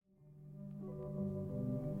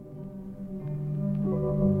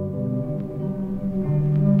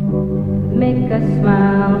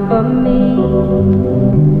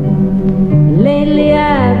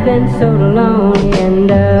so lonely, and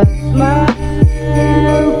a smile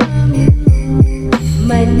from you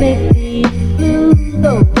might make these blues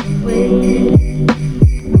go away.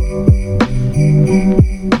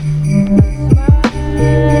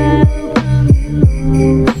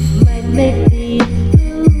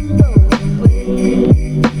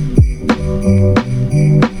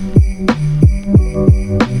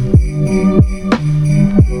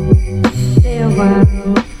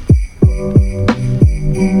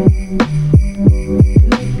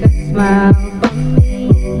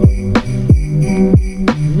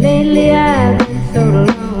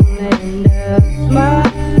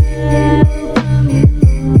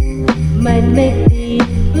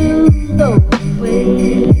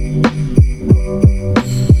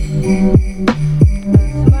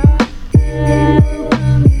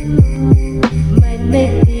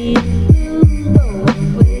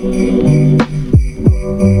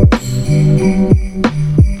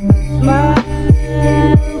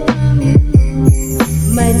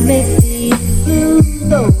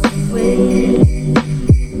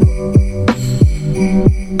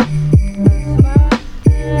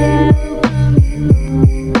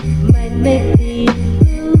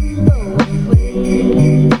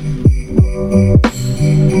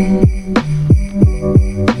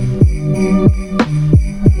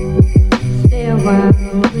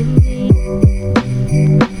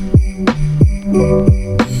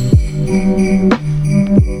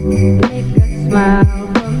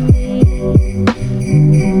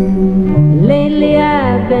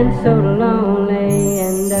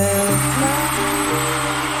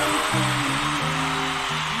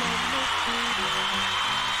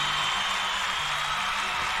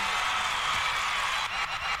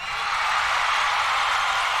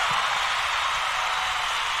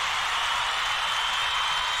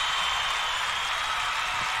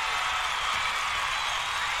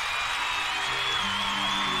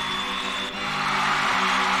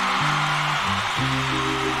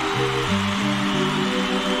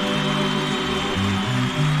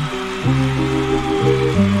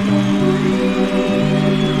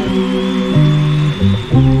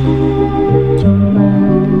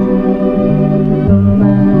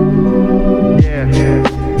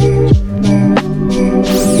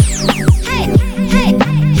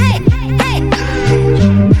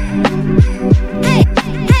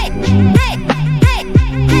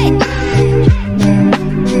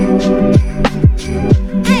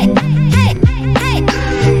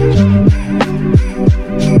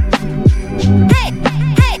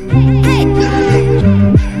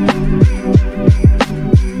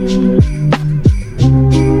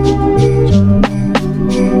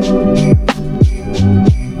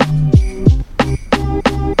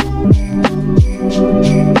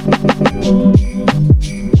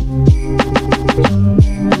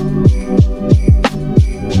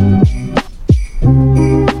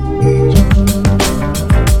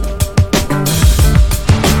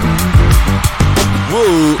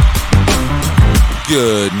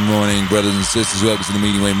 Sisters, welcome to the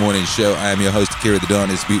Meaningwave Morning Show. I am your host, Akira the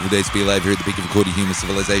Dawn. It's a beautiful day to be alive here at the peak of recorded human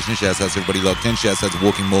civilization. Shouts out to everybody locked in. Shouts out to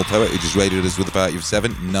Walking Mall Poet, who just rated us with a party of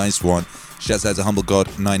 7. Nice one. Shouts out to Humble God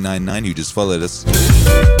 999, who just followed us.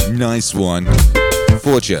 Nice one.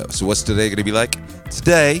 Fortune. So what's today going to be like?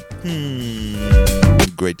 Today,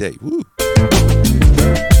 great day. Woo.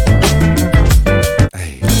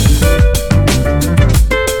 Hey.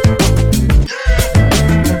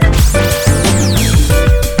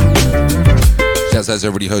 Shouts out to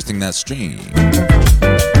everybody hosting that stream.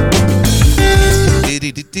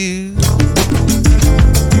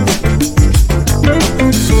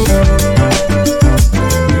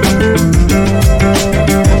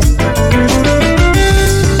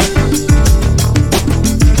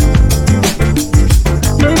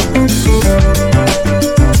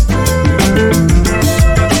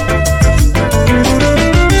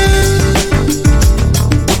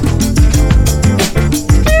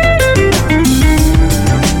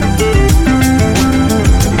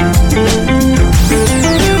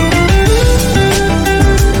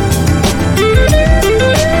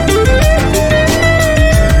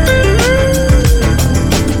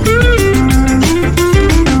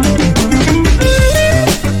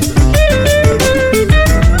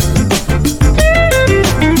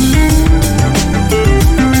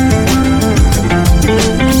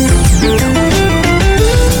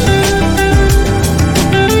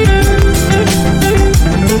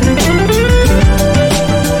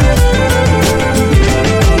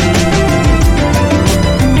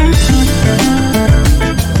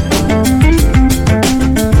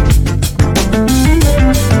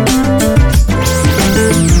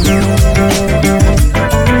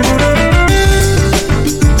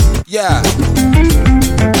 Yeah.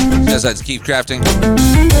 Shouts out to Keep Crafting.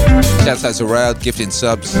 Shouts out to Rail, gifting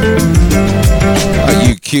subs. Are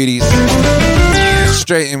you cuties?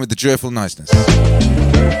 Straight in with the joyful niceness.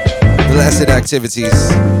 Blessed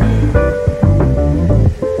activities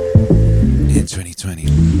in 2020.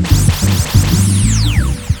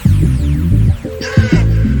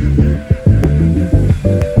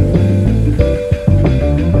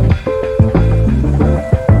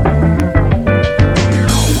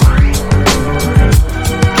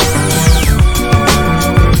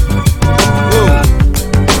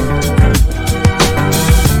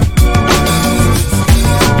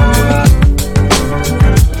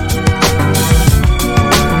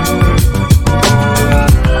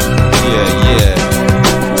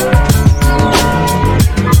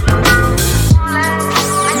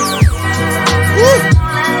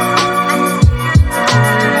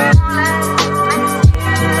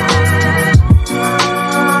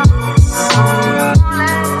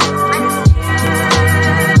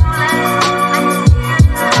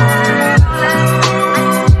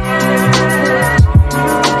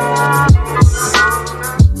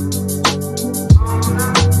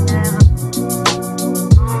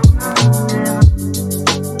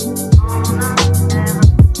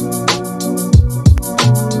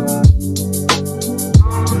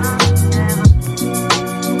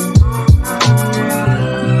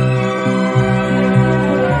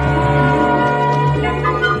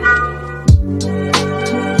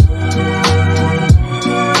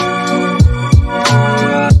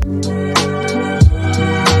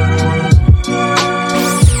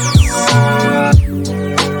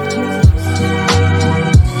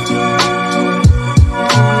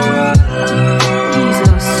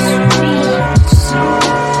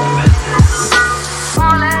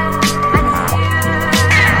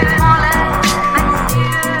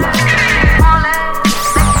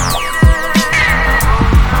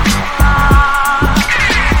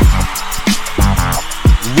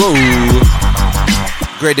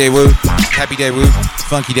 Great day, woo. Happy day, woo.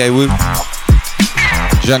 Funky day, woo.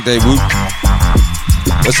 Junk day, woo.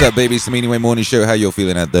 What's up, baby? It's the Meaningwave Morning Show. How y'all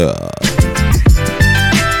feeling out there?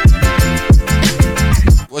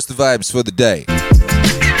 What's the vibes for the day?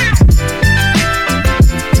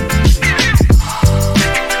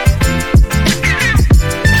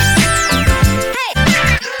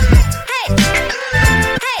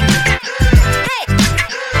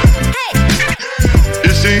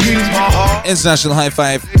 International high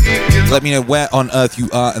five. Let me know where on earth you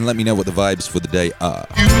are and let me know what the vibes for the day are.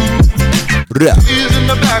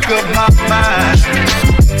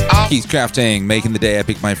 Keith Crafting, making the day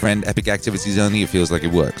epic, my friend. Epic activities only. It feels like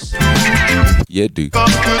it works. Yeah, dude.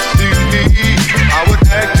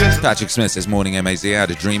 Patrick Smith says, morning MAZ. I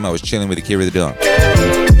had a dream I was chilling with Akira the Don.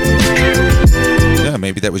 Yeah,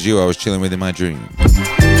 maybe that was you I was chilling with in my dream.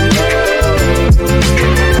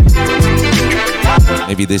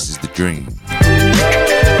 Maybe this is the dream.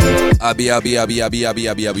 Abi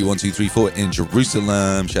 1 2 3 4 in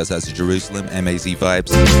Jerusalem. Shouts out to Jerusalem. MAZ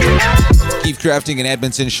vibes. Keep Crafting in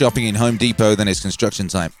Edmonton. Shopping in Home Depot. Then it's construction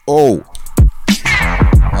time. Oh,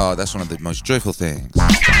 that's one of the most joyful things.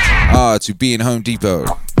 To be in Home Depot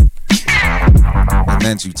and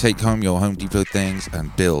then to take home your Home Depot things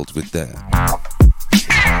and build with them.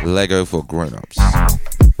 Lego for grown-ups.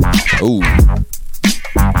 Oh.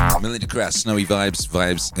 Melinda Crass, snowy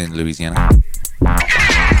vibes in Louisiana.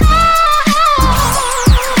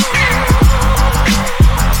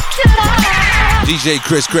 DJ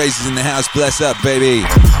Chris Grace is in the house. Bless up, baby.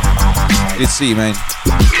 Good to see you, man.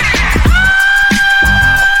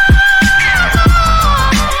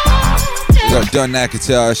 We got Don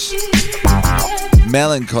Nakatosh.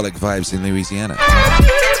 Melancholic vibes in Louisiana.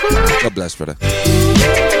 God bless, brother.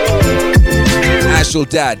 Astral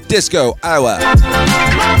Dad, Disco, Iowa.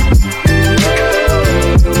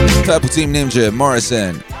 Purple Team Ninja,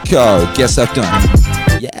 Morrison, Co, Guess I've Done.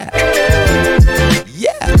 Yeah.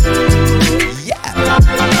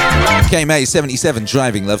 K-May 77,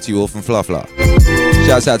 driving, love to you all from Fla Fla.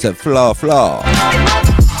 Shouts out to Fla Fla.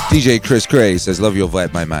 DJ Chris Cray says, love your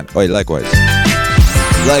vibe, my man. Oi, likewise.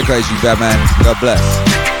 Likewise, you bad man. God bless.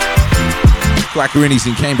 Quackerini's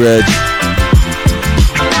in Cambridge.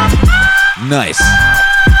 Nice.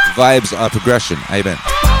 Vibes are progression. Amen.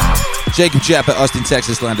 Jacob Chapper, Austin,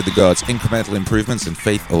 Texas, land of the gods. Incremental improvements and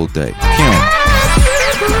faith all day.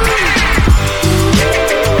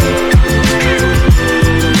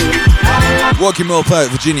 Walking More Poet,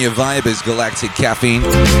 Virginia vibe is galactic caffeine.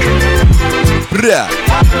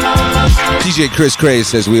 DJ Chris Cray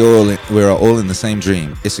says we are all in the same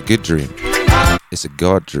dream. It's a good dream. It's a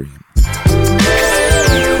God dream.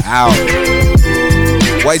 Ow.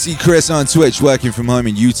 YC Chris on Twitch, working from home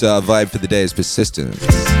in Utah. Vibe for the day is persistence.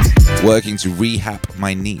 Working to rehab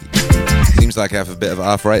my knee. Seems like I have a bit of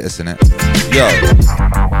arthritis in it. Yo,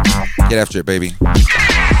 get after it, baby. You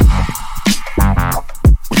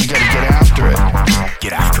gotta get after it.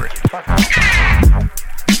 Get after it.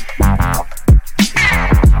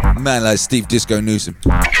 Man like Steve Disco Newsom.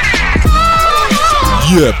 Yeah,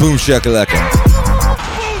 boom shakalaka.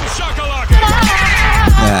 Boom shakalaka.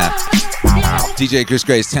 Nah. DJ Chris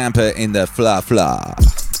Gray's Tampa in the Fla Fla.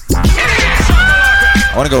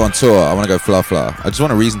 I want to go on tour. I want to go Fla Fla. I just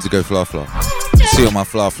want a reason to go Fla Fla. See all my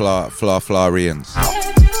Fla Fla Rians.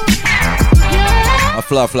 My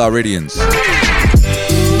Fla Floridians.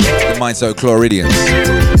 The Mind So Chloridians.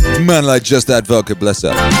 Man like Just That Vodka, bless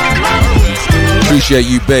up. Appreciate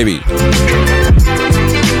you, baby.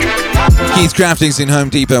 Keith Crafting's in Home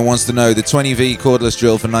Depot and wants to know the 20V cordless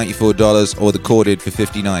drill for $94 or the corded for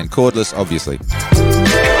 $59. Cordless, obviously.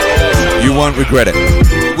 You won't regret it.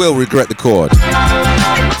 You will regret the cord.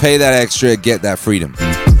 Pay that extra, get that freedom.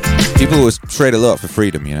 People always trade a lot for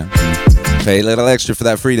freedom, you know. Pay a little extra for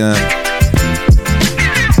that freedom.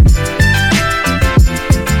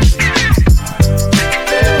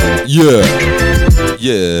 Yeah.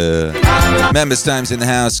 Members times in the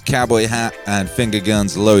house, cowboy hat and finger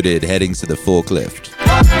guns loaded, heading to the forklift.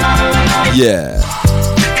 Yeah.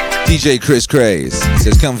 DJ Chris Craze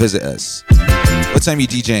says, come visit us. What time are you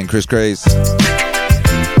DJing, Chris Craze?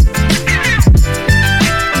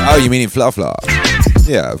 Oh, you mean in Fla Fla?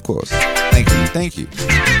 Yeah, of course. Thank you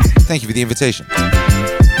for the invitation.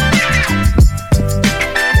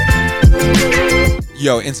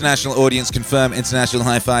 Yo, international audience confirm. International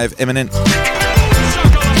high five imminent.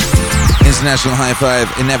 International high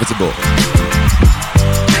five inevitable.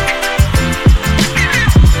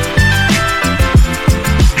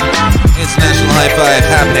 International high five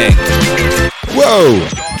happening. Whoa!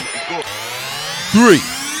 3,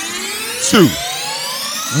 2,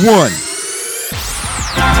 1.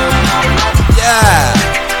 Yeah!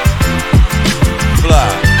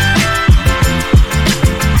 Blah.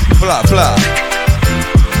 Blah, blah.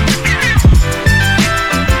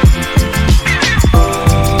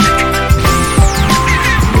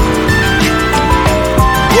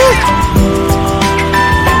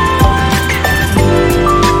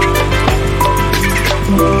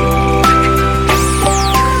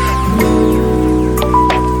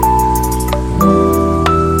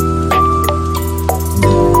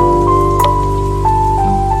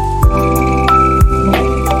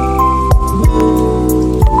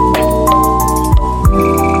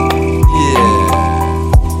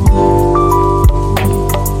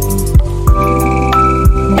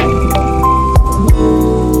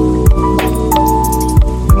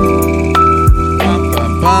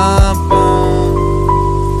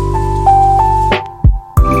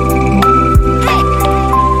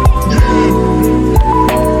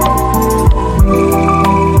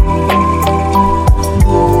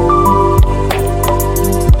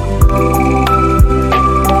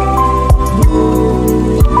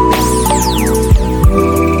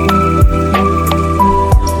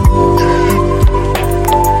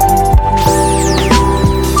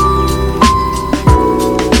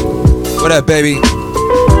 What up, baby?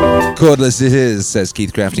 Cordless it is, says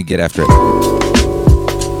Keith Crafting. Get after it.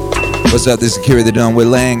 What's up? This is Kira the Don. We're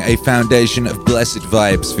laying a foundation of blessed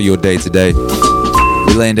vibes for your day today.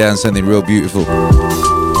 We're laying down something real beautiful.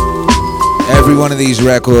 Every one of these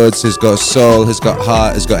records has got soul, has got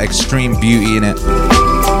heart, has got extreme beauty in it,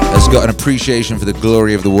 has got an appreciation for the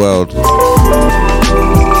glory of the world.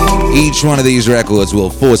 Each one of these records will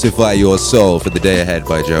fortify your soul for the day ahead,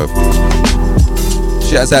 by Jove.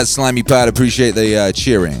 Shouts out Slimy Pod, appreciate the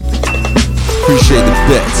cheering. Appreciate the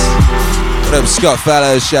bits. What up, Scott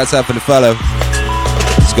Fallows? Shouts out for the follow.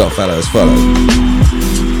 Scott Fallows, follow.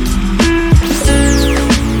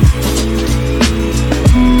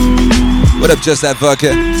 What up, Just That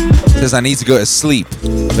Vodka? Says I need to go to sleep,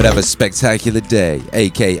 but have a spectacular day.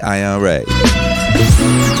 A.K.I.R.A.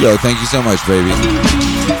 Yo, thank you so much, baby.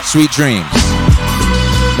 Sweet dreams.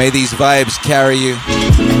 May these vibes carry you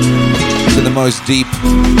to the most deep,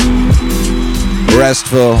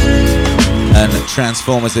 restful, and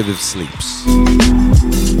transformative of sleeps.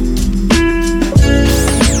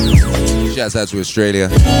 Shouts out to Australia.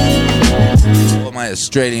 All my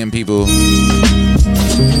Australian people.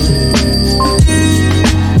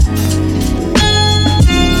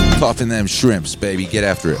 Popping them shrimps, baby. Get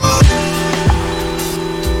after it.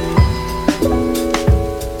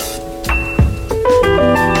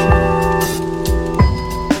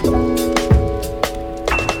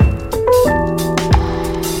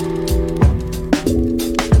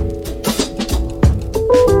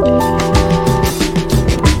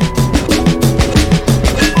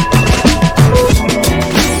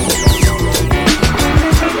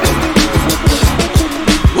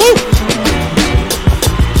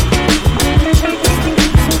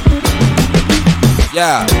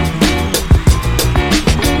 Yeah.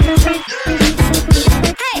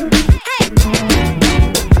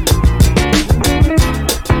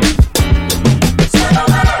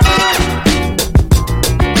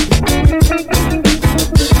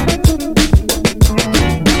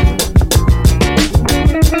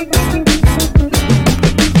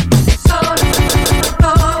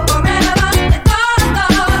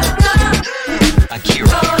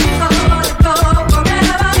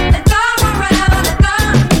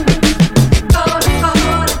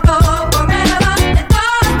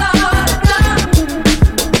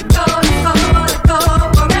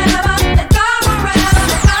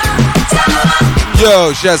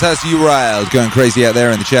 Yo, shouts out to you, Riled, going crazy out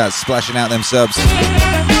there in the chat, splashing out them subs,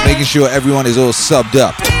 making sure everyone is all subbed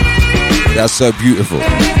up. That's so beautiful.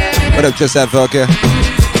 What up, Just That Vodka?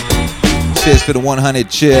 Cheers for the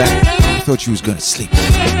 100 cheer. I thought you was gonna sleep.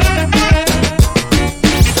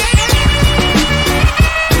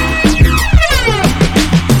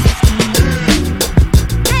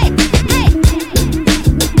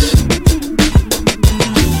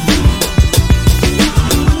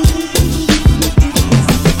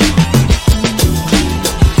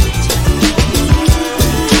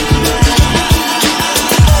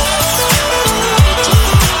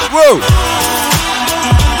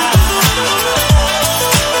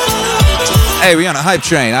 Hey, we on a hype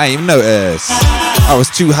train. I didn't even notice. I was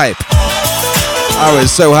too hype. I was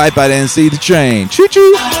so hype I didn't see the train. Choo choo.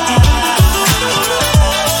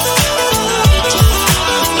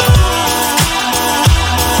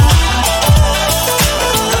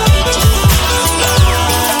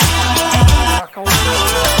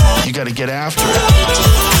 You gotta get after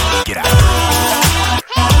it. Get after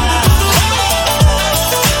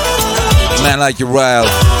it. Man like Uriel,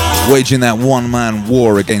 waging that one-man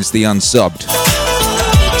war against the unsubbed.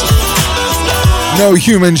 No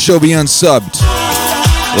human shall be unsubbed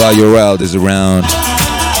while Uriel is around.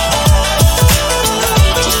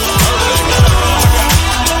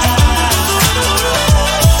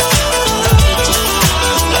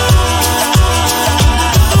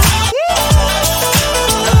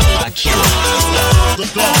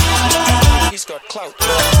 He's got clout.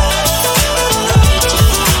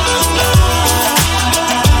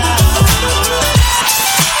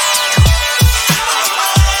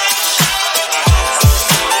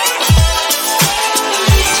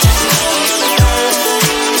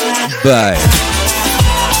 Bye.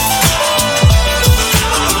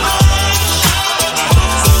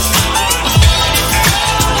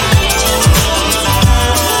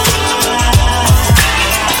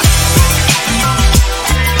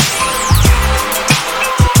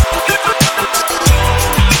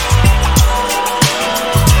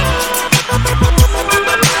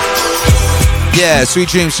 Yeah, sweet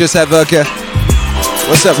dreams, just have vodka.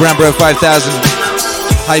 What's up, Rambro 5000?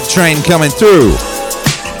 Hype train coming through.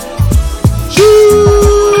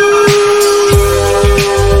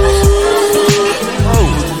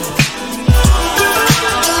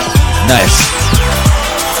 Nice.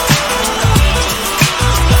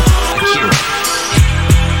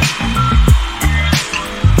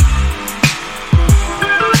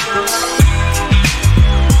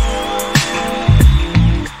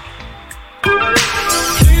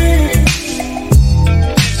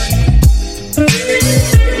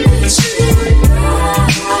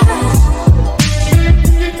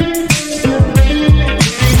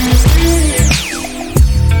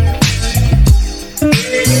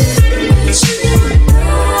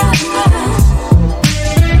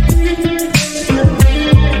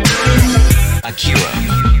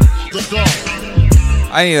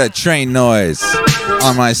 I need a train noise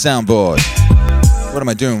on my soundboard. What am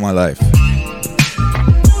I doing with my life?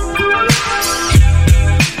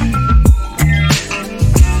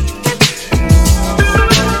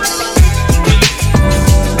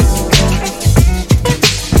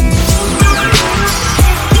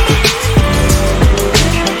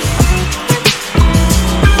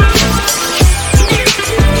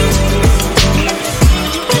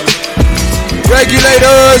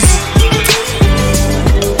 Regulators!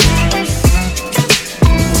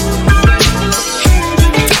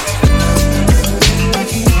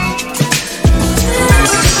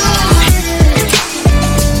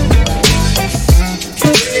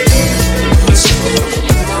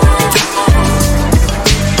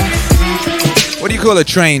 What do you call a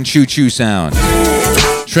train choo-choo sound?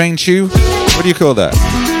 Train chew? What do you call that?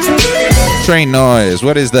 Train noise.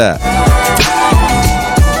 What is that?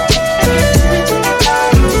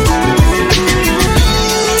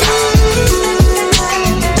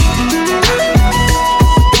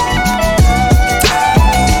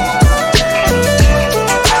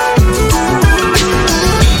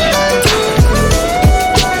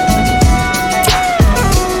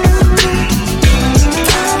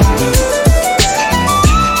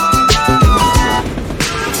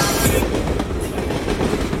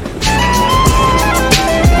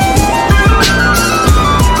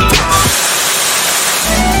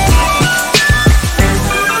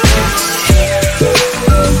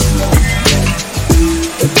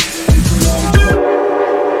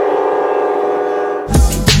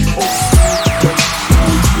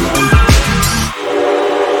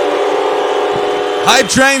 Hype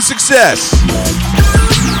train success.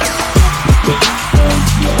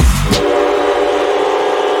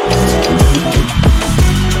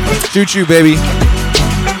 Choo choo, baby.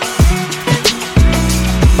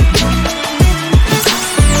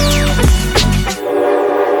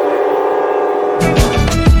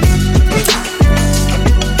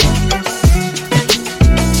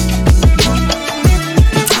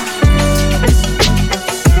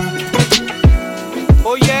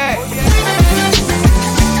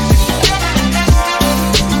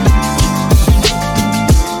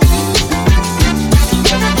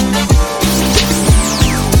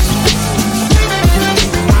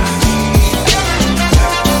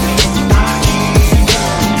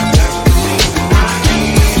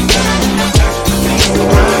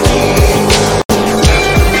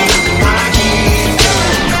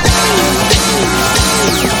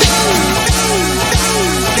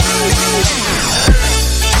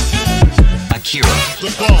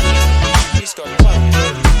 He's got clout.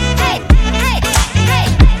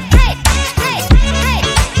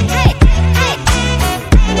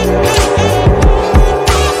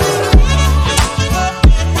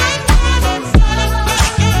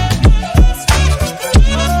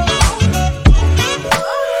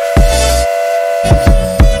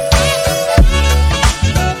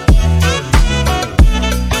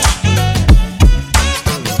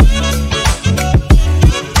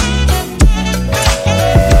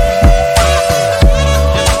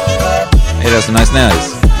 That's a nice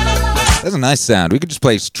noise. That's a nice sound. We could just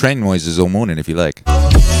play train noises all morning if you like.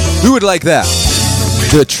 Who would like that?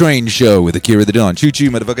 The Train Show with Akira the Don. Choo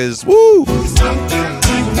choo, motherfuckers. Woo!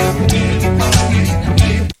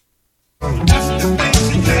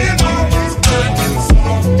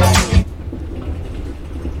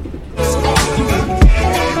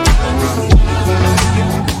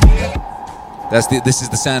 This is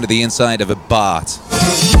the sound of the inside of a Bart.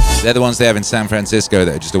 They're the ones they have in San Francisco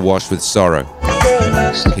that are just awash with sorrow.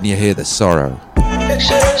 Can you hear the sorrow?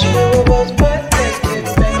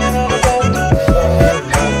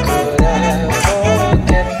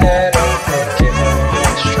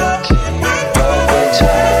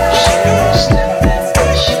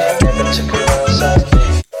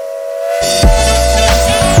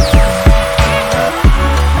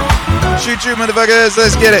 Shoot you, motherfuckers.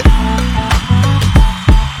 Let's get it.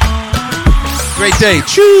 Great day,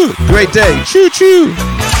 choo! Great day, choo choo!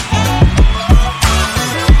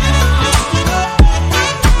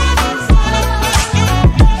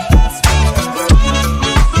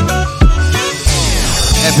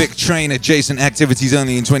 Epic train adjacent activities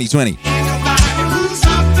only in 2020.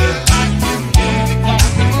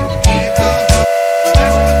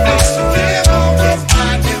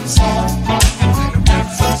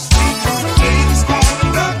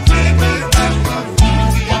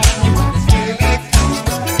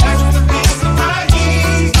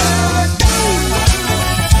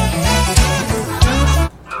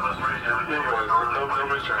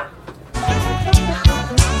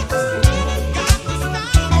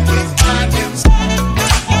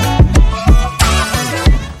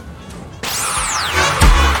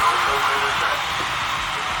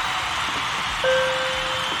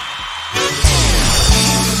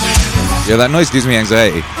 Yeah, that noise gives me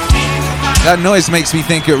anxiety. That noise makes me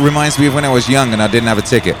think, it reminds me of when I was young and I didn't have a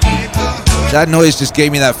ticket. That noise just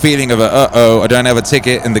gave me that feeling of uh-oh, I don't have a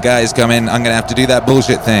ticket and the guy's coming, I'm gonna have to do that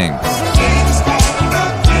bullshit thing.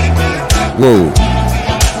 Whoa.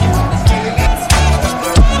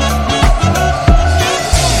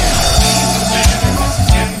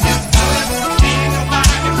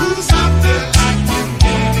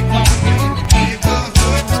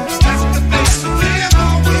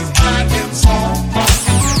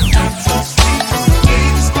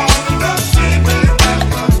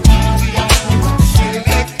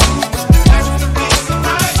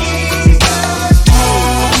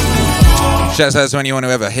 Shouts out to anyone who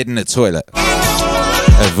ever hid in a toilet,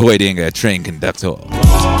 avoiding a train conductor.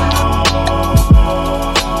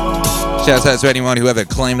 Shouts out to anyone who ever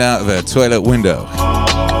climbed out of a toilet window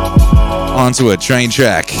onto a train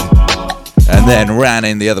track and then ran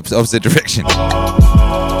in the opposite direction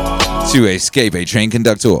to escape a train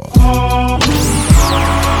conductor.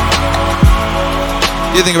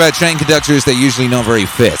 You think about train conductors, they're usually not very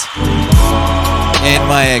fit. In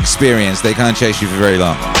my experience, they can't chase you for very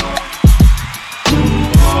long.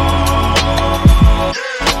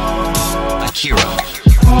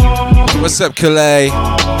 What's up, Calais?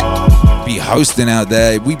 Be hosting out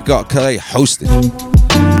there. We've got Calais hosting.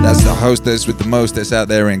 That's the hostess with the most that's out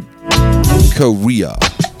there in Korea.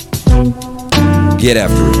 Get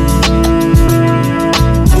after it.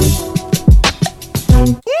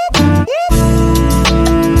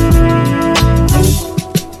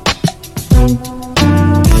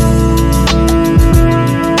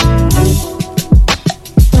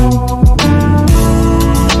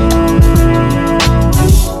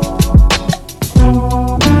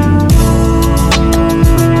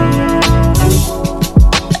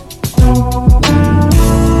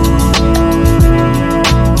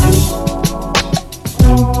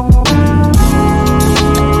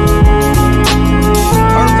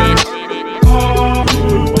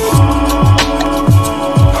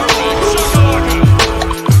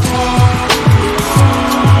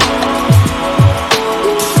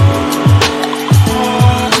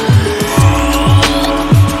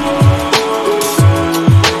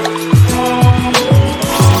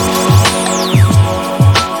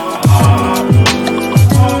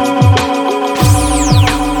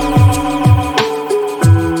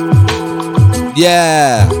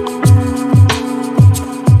 Yeah.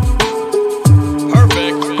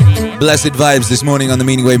 Perfect. Blessed vibes this morning on the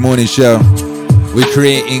Meaningwave Morning Show. We're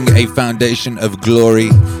creating a foundation of glory,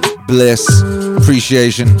 bliss,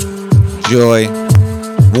 appreciation, joy,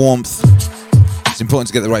 warmth. It's important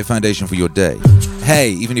to get the right foundation for your day. Hey,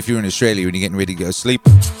 even if you're in Australia and you're getting ready to go to sleep,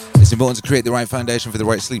 it's important to create the right foundation for the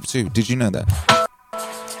right sleep too. Did you know that?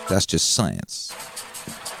 That's just science.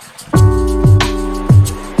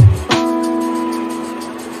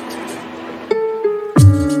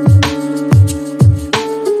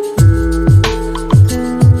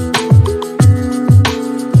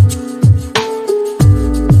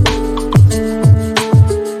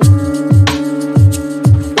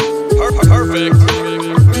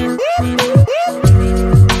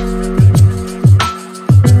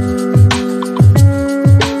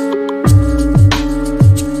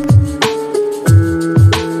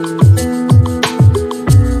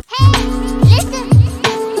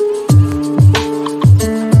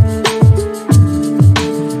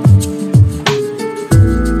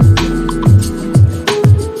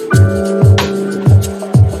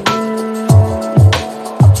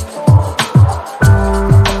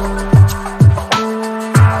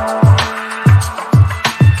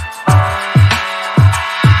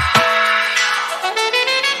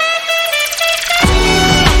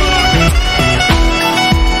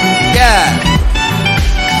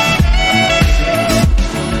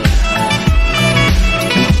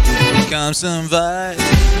 Some vibe.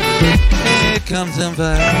 Here comes some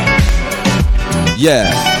vibe.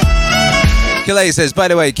 Yeah. Kalei says, by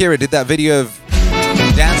the way, Kira, did that video of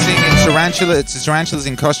dancing in tarantulas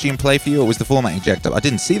in costume play for you, or was the formatting jacked up? I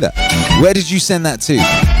didn't see that. Where did you send that to?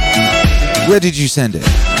 Where did you send it?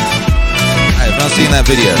 I have not seen that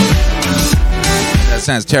video. That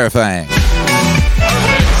sounds terrifying.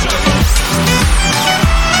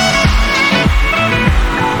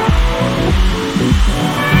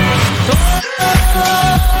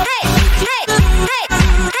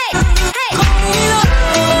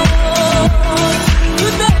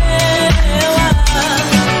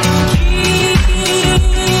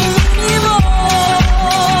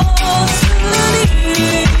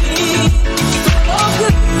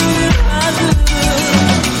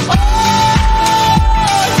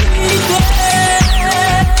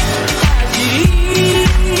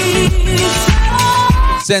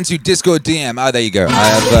 Send to Discord DM. Oh, there you go.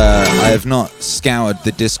 I have not scoured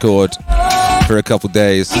the Discord for a couple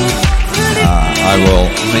days. I will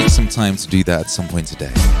make some time to do that at some point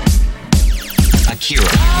today. Akira.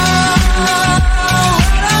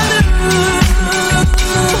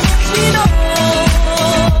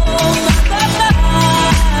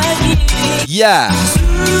 Yeah.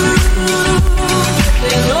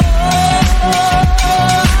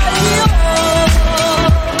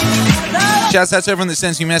 Shouts out to everyone that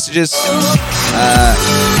sends me messages.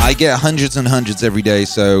 I get hundreds and hundreds every day,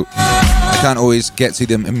 so I can't always get to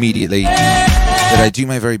them immediately, but I do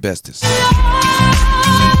my very best to.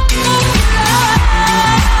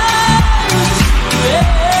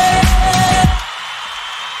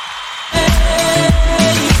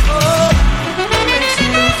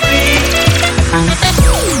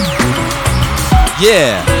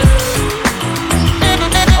 Yeah.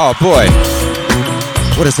 Oh boy.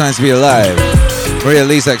 What a time to be alive. Maria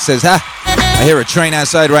Lizak says, ha! I hear a train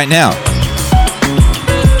outside right now.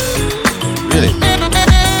 Really?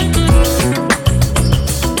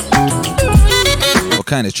 What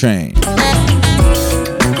kind of train?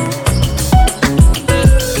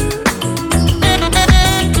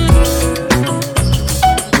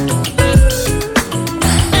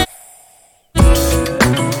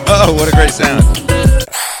 Oh, what a great sound.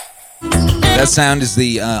 That sound is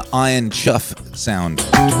the iron chuff sound.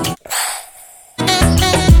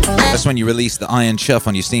 That's when you release the iron chuff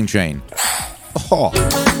on your steam train. Oh.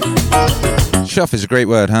 Chuff is a great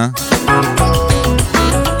word, huh?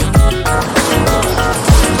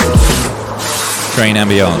 Train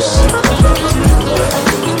ambiance.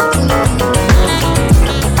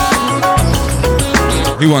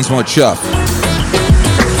 Who wants more chuff?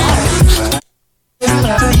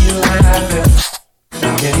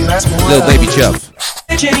 Little baby chuff.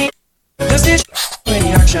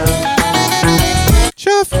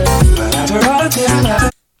 Chuff.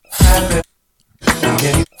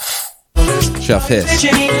 Chuff hiss.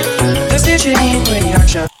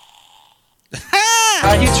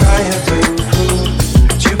 Are you trying to prove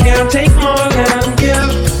that you can take more than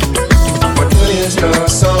give? What good is your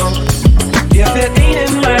song if it ain't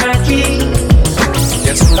in my key?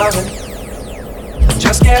 Get some loving,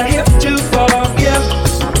 just get hip to forgive.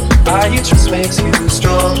 Are you trust makes you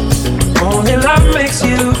strong? Only love makes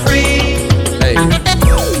you free. Hey.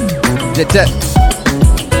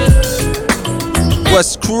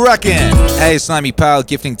 What's cracking? Hey, Slimy Pal,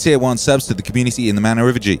 gifting tier 1 subs to the community in the manner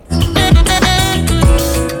of a G.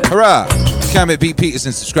 Hurrah! Kermit B.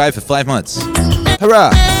 Peterson subscribed for 5 months.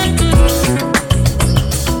 Hurrah!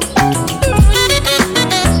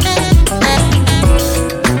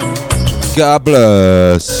 God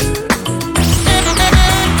bless.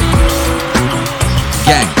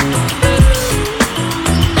 Gang.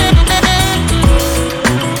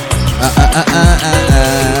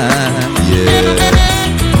 Yeah.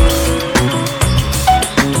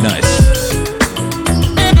 Nice.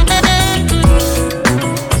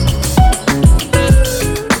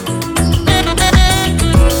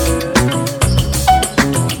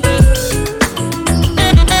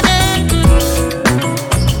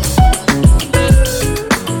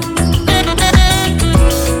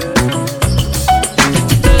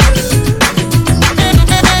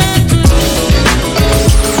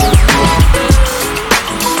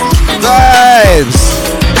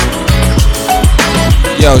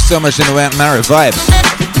 Yo, so much in the matter of vibes.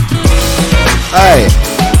 Hey.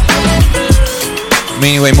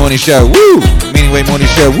 Meaningwave Morning Show, woo! Meaningwave Morning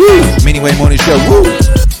Show, woo! Meaningwave Morning Show, woo!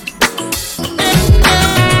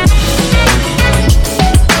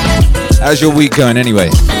 How's your week going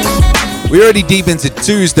anyway? We're already deep into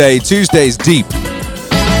Tuesday. Tuesday's deep.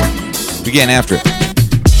 We're getting after it.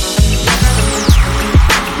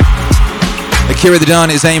 Akira the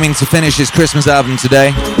Don is aiming to finish his Christmas album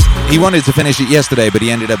today. He wanted to finish it yesterday, but he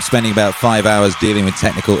ended up spending about 5 hours dealing with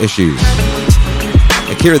technical issues.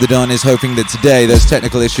 Akira the Don is hoping that today those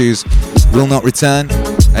technical issues will not return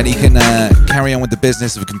and he can carry on with the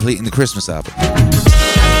business of completing the Christmas album.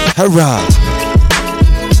 Hurrah!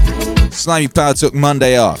 Slimy Power took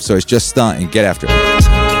Monday off, so it's just starting. Get after it.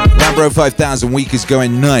 Lambro 5000 week is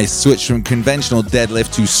going nice. Switched from conventional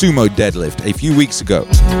deadlift to sumo deadlift a few weeks ago.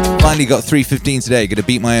 Finally got 315 today. Gonna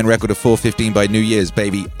beat my own record of 415 by New Year's,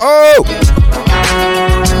 baby. Oh!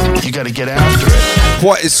 You gotta get after it.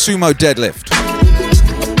 What is sumo deadlift?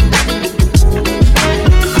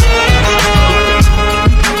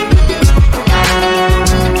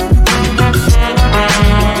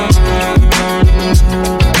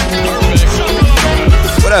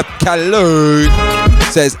 What up, Kalu?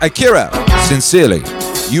 Says, Akira, sincerely,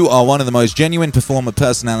 you are one of the most genuine performer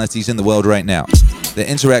personalities in the world right now. The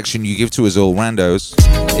interaction you give to us all randos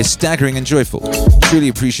is staggering and joyful. Truly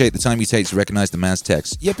appreciate the time you take to recognize the man's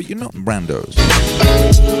text. Yeah, but you're not randos.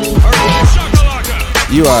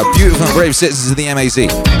 You are beautiful and brave citizens of the MAZ.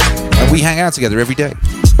 And we hang out together every day.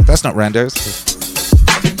 That's not randos.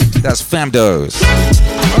 That's famdos.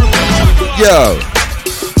 Yo,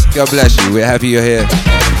 God bless you. We're happy you're here.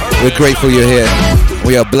 We're grateful you're here.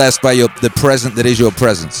 We are blessed by the present that is your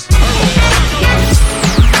presence.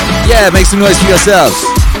 Yeah, make some noise for yourselves.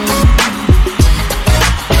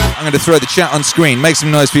 I'm going to throw the chat on screen. Make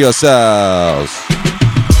some noise for yourselves.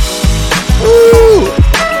 Woo!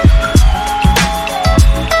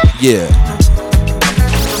 Yeah.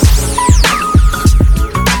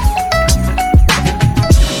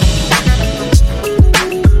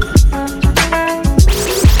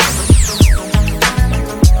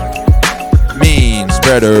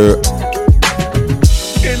 Spreader. To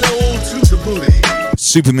the booty.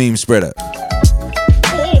 Super meme spreader.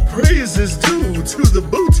 All praises due to the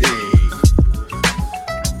booty.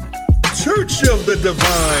 Church of the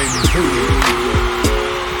Divine Booty.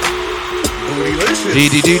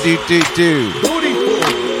 Bootylicious. Do. Bootyful.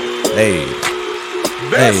 Hey.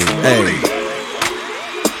 Best booty. Hey.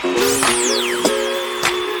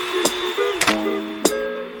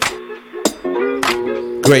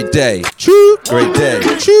 Great day. Choo. Great day.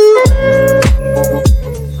 Choo.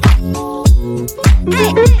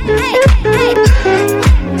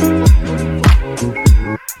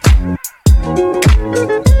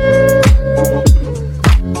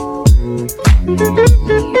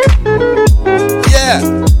 Yeah.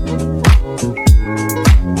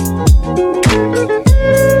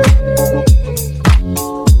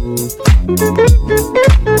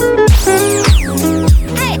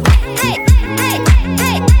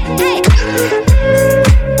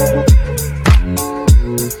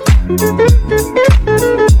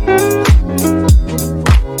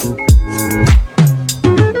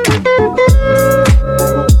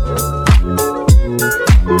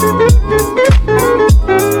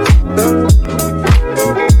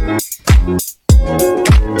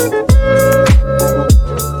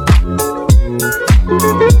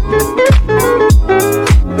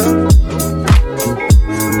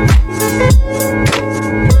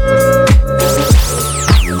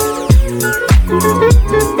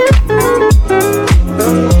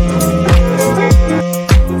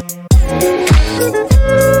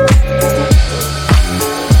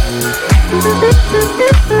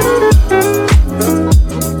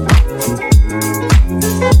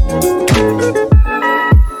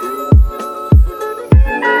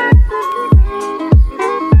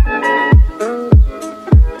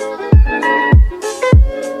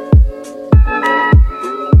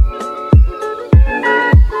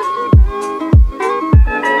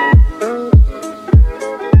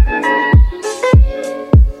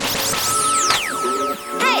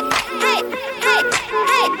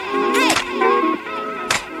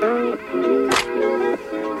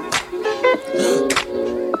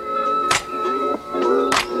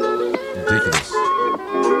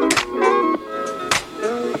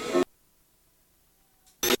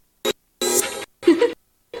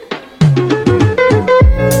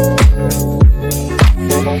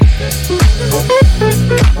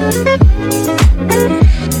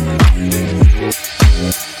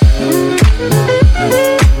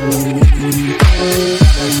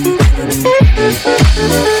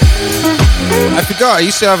 I forgot, I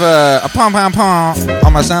used to have a pom pom pom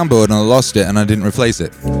on my soundboard and I lost it and I didn't replace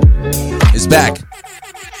it. It's back.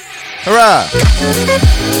 Hurrah!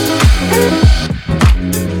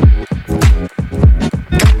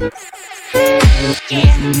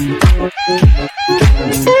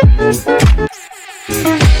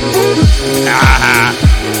 Ah.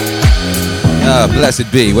 Oh, blessed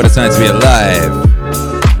be, what a time to be alive.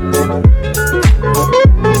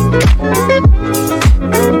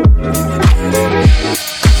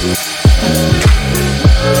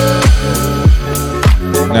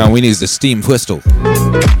 Now we need the steam pistol.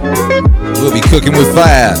 We'll be cooking with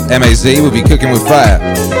fire. MAZ, we'll be cooking with fire.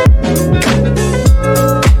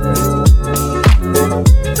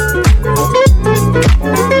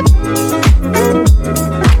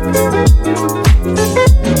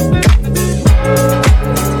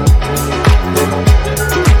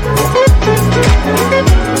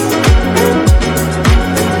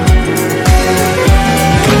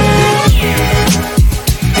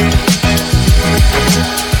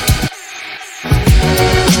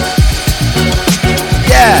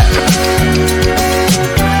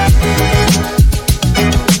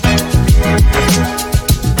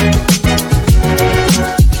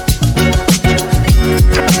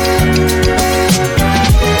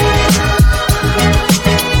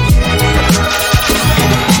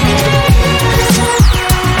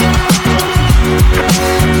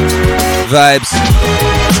 Vibes.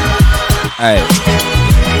 Alright.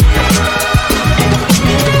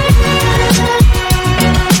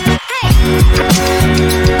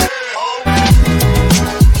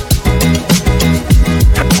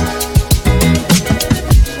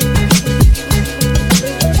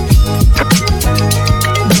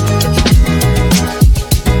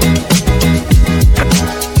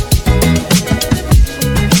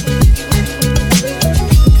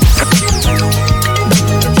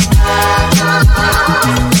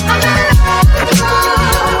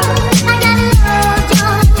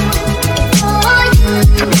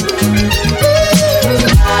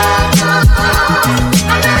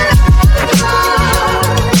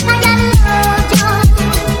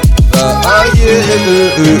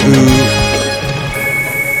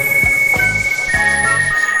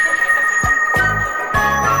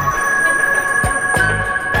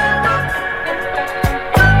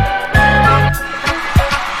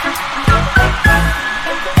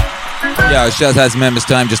 Yo, Shaz has members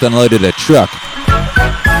time, just unloaded a truck.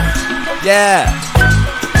 Yeah.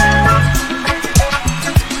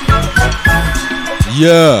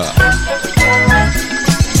 Yeah.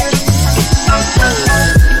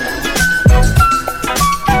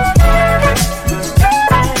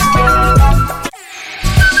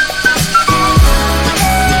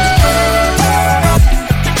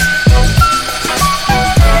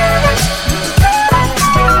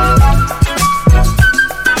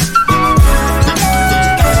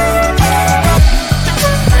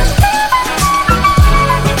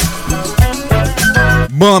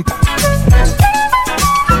 Bump.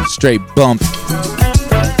 Straight bump.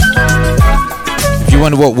 If you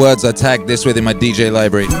wonder what words I tagged this with in my DJ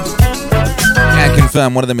library, I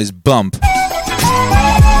confirm one of them is bump.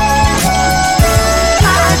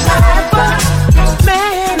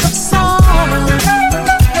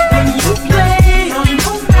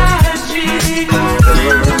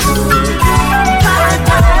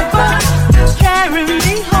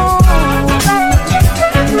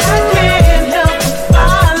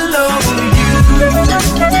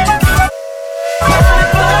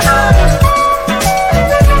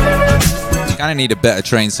 I need a better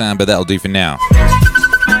train sound, but that'll do for now.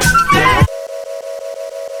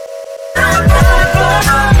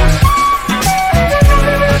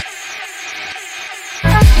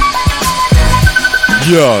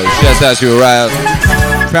 Yo, shouts out to Uriah.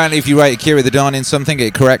 Apparently, if you write Akira the Don in something,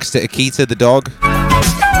 it corrects to Akita the dog.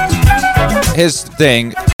 Here's the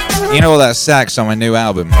thing, you know all that sax on my new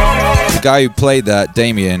album? The guy who played that,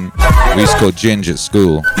 Damien, we used to call Ginge at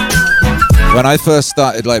school. When I first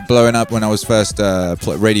started like blowing up, when I was first,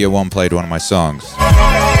 Radio 1 played one of my songs.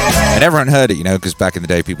 And everyone heard it, you know, because back in the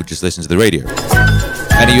day people just listened to the radio.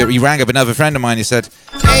 And he rang up another friend of mine, he said,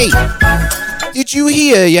 "Hey, did you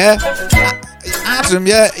hear, yeah? Adam,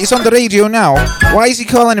 yeah, he's on the radio now. Why is he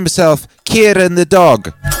calling himself Kieran the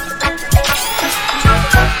dog?"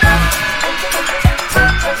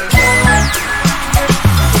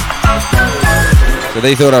 So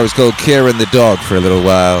they thought I was called Kieran the dog for a little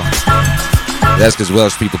while. That's because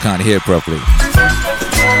Welsh people can't hear properly.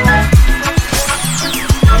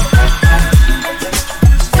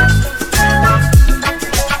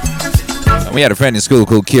 We had a friend in school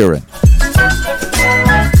called Kieran.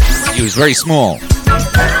 He was very small,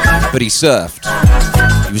 but he surfed.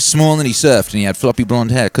 He was small and he surfed, and he had floppy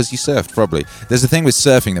blonde hair because he surfed. Probably there's a thing with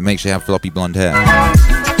surfing that makes you have floppy blonde hair.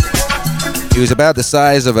 He was about the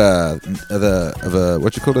size of a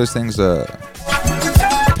what you call those things?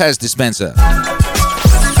 Pez dispenser.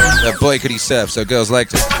 But boy, could he surf, so girls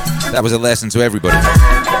liked it. That was a lesson to everybody.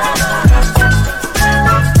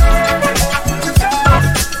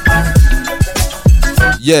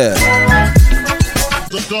 Yeah.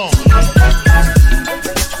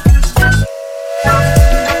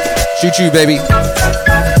 Choo choo, baby.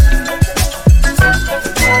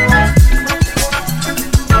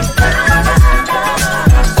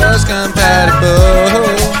 Just compatible.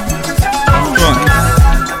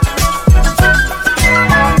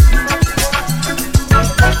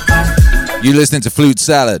 You listening to Flute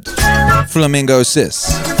Salad, Flamingo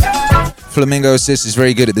Sis. Flamingo Sis is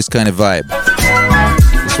very good at this kind of vibe.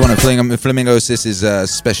 It's one of Flamingo Sis's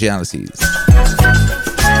specialities.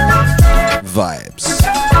 Vibes.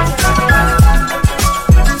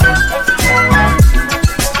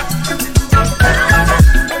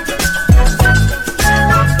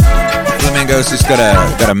 Flamingo Sis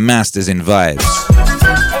got a master's in vibes.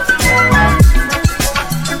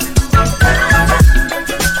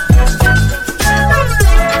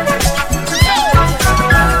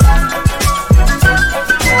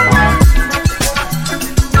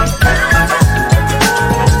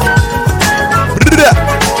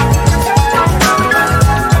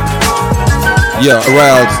 Yo,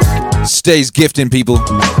 around stays gifting people.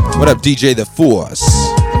 What up, DJ The Force?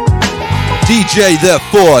 DJ The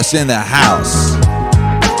Force in the house.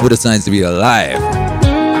 What a sign to be alive.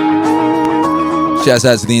 Shouts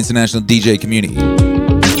out to the international DJ community.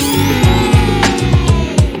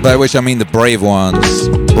 By which I mean the brave ones.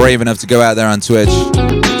 Brave enough to go out there on Twitch.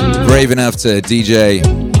 Brave enough to DJ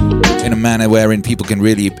in a manner wherein people can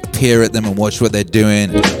really peer at them and watch what they're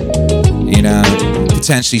doing. You know,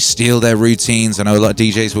 potentially steal their routines. I know a lot of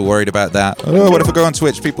DJs were worried about that. Oh, what if I go on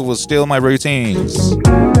Twitch? People will steal my routines.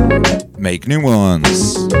 Make new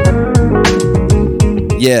ones.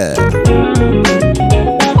 Yeah.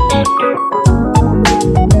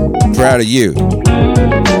 Proud of you.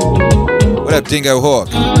 What up, Dingo Hawk?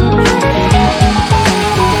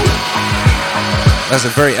 That's a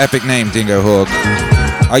very epic name, Dingo Hawk.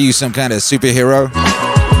 Are you some kind of superhero?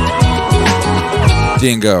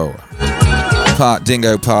 Dingo. Part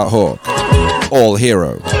dingo, part hawk. All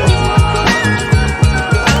hero.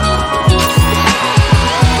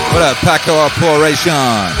 What up, Paco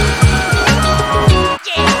Operation?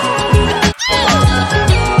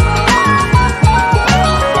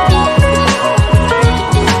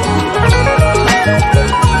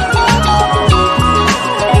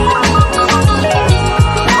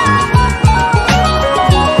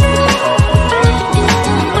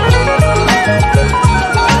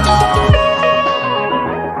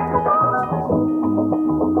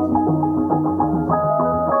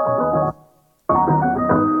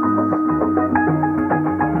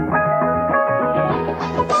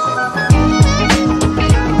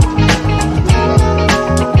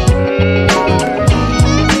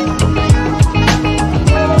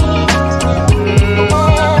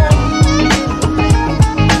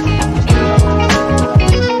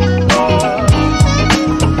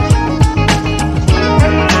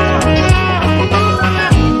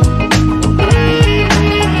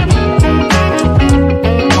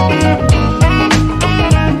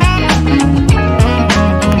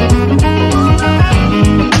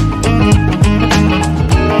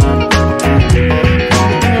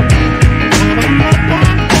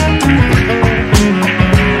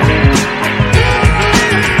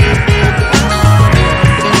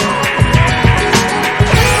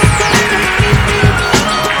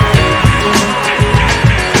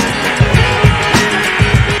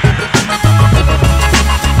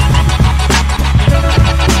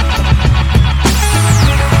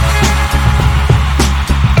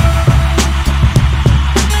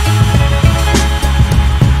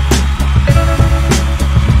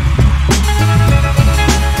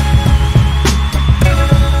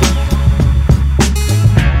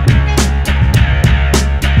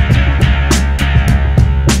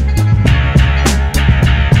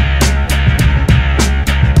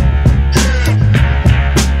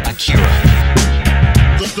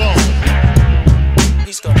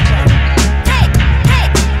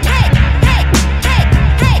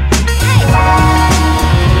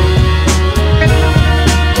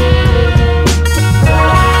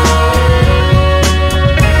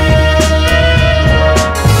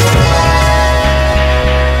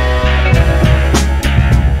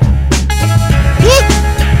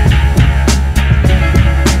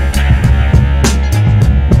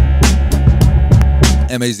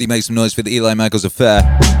 amazingly make some noise for the Eli Michaels Affair.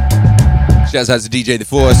 Shouts out to DJ The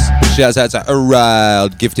Force. Shouts out to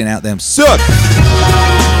Around, gifting out them subs.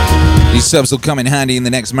 These subs will come in handy in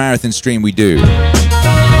the next marathon stream we do.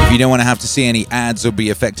 If you don't want to have to see any ads or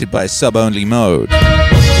be affected by sub-only mode.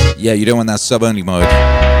 Yeah, you don't want that sub-only mode.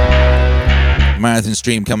 Marathon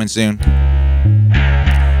stream coming soon.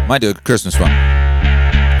 Might do a Christmas one.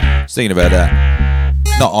 Just thinking about that.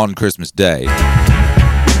 Not on Christmas Day.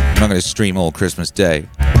 I'm not going to stream all Christmas Day.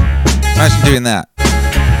 Imagine doing that.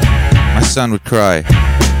 My son would cry.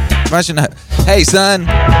 Imagine, hey son,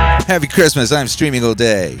 happy Christmas, I'm streaming all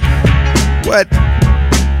day. What?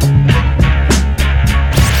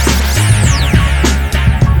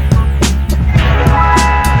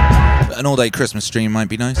 An all-day Christmas stream might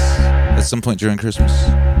be nice at some point during Christmas.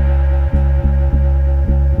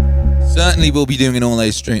 Certainly we'll be doing an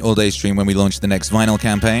all-day stream when we launch the next vinyl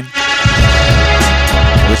campaign,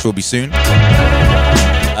 which will be soon.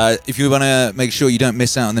 If you want to make sure you don't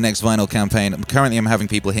miss out on the next vinyl campaign, currently I'm having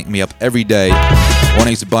people hitting me up every day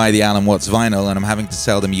wanting to buy the Alan Watts vinyl, and I'm having to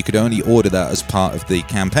tell them you could only order that as part of the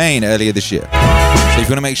campaign earlier this year. So if you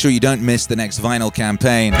want to make sure you don't miss the next vinyl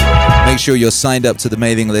campaign, make sure you're signed up to the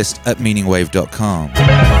mailing list at meaningwave.com.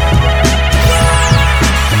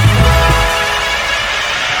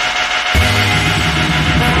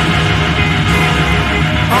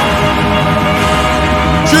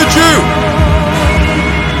 Choo-choo!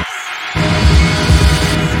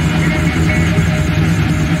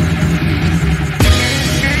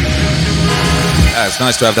 It's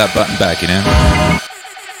nice to have that button back, you know?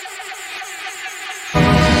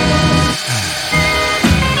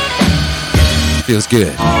 Feels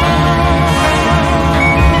good.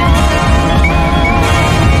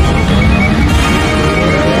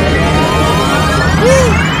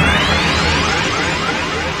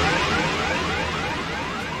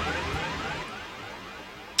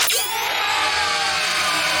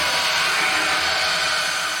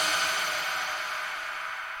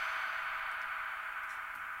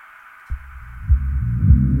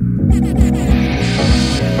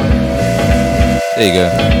 There you go.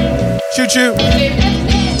 Choo choo.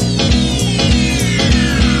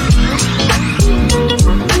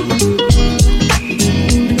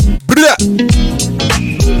 Blah.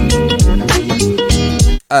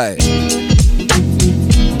 Aye.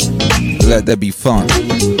 Let there be fun.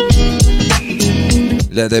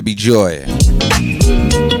 Let there be joy.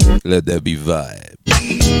 Let there be vibe.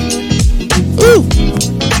 Ooh.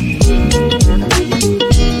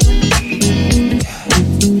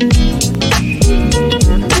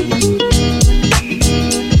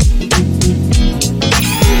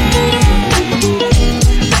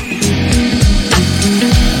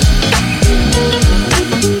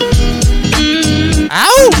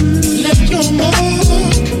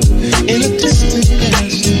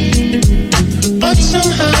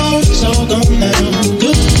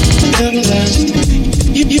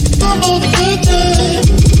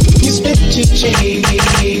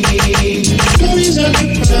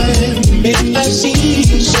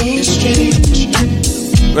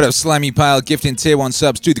 What up, Slimy Pile, gifting tier 1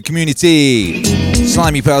 subs to the community.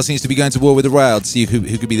 Slimy Pile seems to be going to war with the wild. See who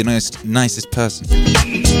could be the nicest person.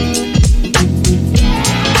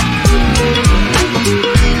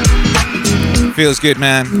 Feels good,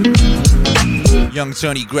 man. Young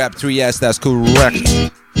Tony grabbed 3S, that's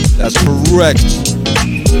correct. That's correct.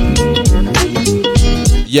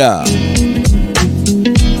 Yeah.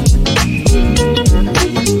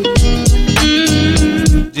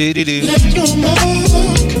 Left your mark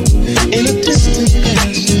in a distant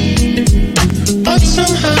past, but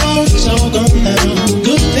somehow it's all gone now.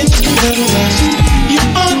 Good things can never last. You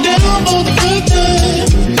are down all the good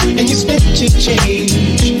time, and you expect to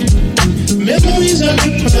change. Memories of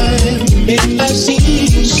your prime make life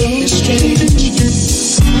seem so strange.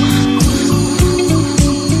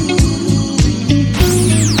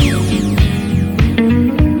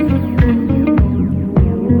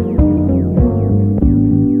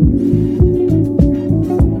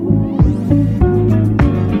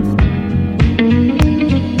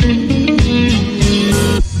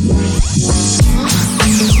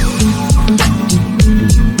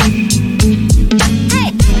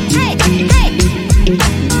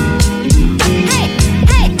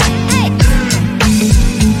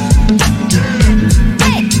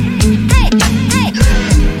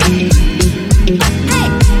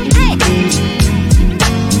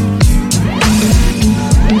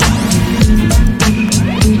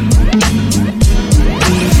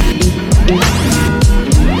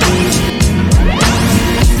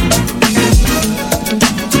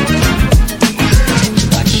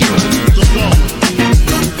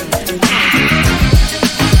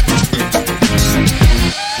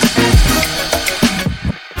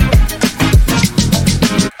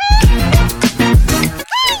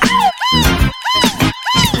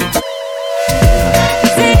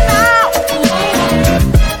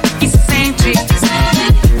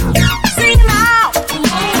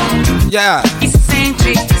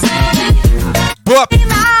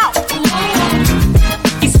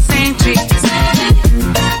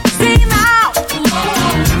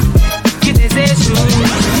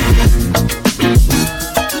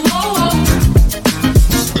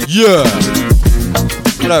 Yeah.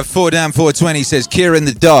 What up, 4down420 says, Kieran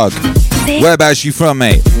the dog. Whereabouts you from,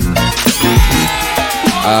 mate?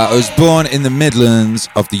 I was born in the Midlands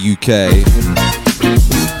of the UK.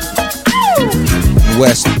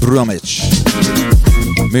 West Bromwich.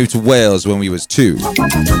 Moved to Wales when we was 2.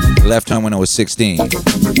 Left home when I was 16.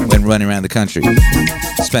 Went running around the country.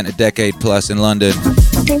 Spent a decade plus in London.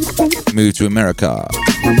 Moved to America.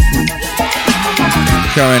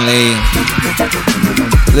 Currently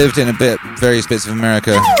lived in various bits of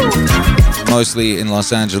America. Mostly in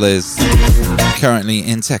Los Angeles. Currently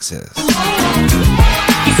in Texas.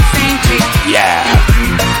 Yeah.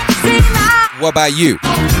 What about you?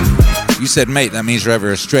 You said mate, that means you're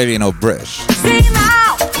either Australian or British.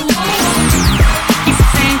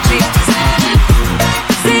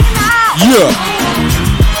 Yeah.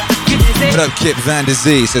 What up, Kit Van Der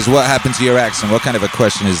Zee says, what happened to your accent? What kind of a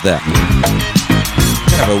question is that?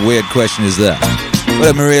 What kind of a weird question is that? What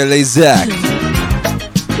up, Maria Lazak?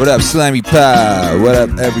 What up, Slimy Pie? What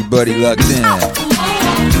up, everybody locked in?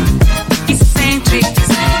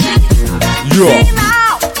 Yeah.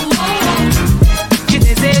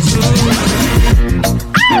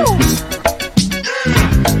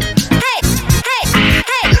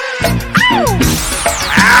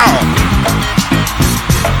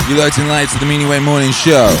 You locked in live to the Meaningwave Morning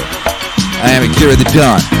Show. I am Akira the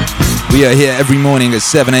Don. We are here every morning at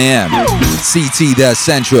 7 a.m. CT the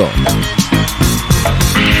Central.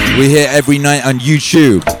 We're here every night on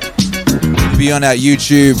YouTube. Be on that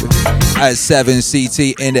YouTube at 7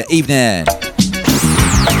 CT in the evening.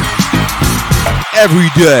 Every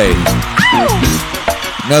day.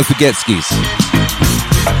 No forget skis.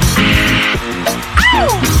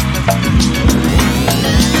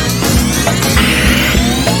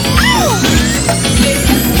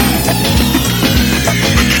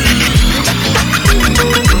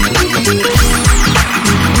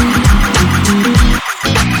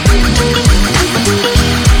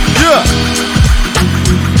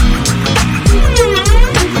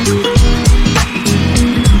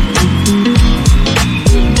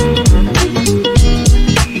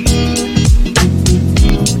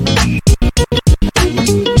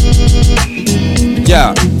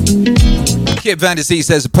 Yeah. Kip Van Der Zee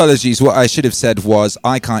says, apologies, what I should have said was,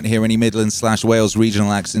 I can't hear any Midlands/Wales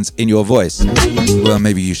regional accents in your voice. Well,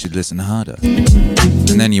 maybe you should listen harder.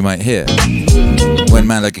 And then you might hear. When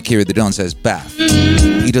man like Akira the Don says bath,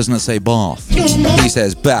 he does not say bath. He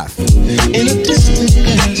says bath.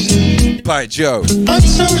 By Joe.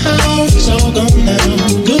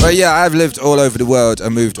 But yeah, I've lived all over the world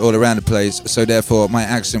and moved all around the place, so therefore my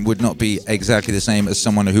accent would not be exactly the same as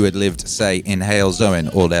someone who had lived, say, in Hale Zoen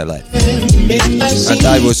all their life. And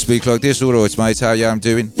I will speak like this, alright mate, how you I'm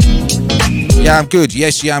doing? Yeah, I'm good,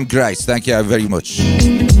 yes, yeah, I'm great, thank you very much.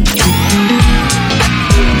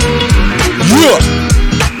 Yeah.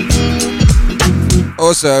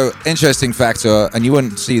 Also, interesting factor, and you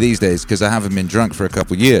wouldn't see these days because I haven't been drunk for a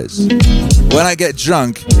couple years. When I get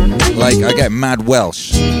drunk, like I get mad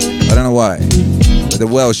Welsh. I don't know why, but the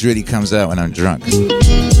Welsh really comes out when I'm drunk.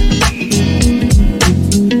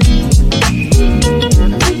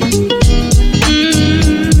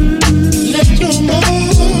 Left your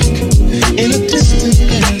mark in a distant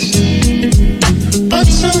past, but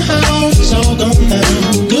somehow it's all gone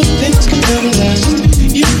now. Good things can never last.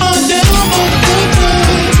 You are down on the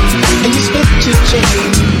ground and expect to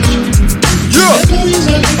change. Yeah. Memories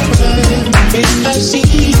are crying, make life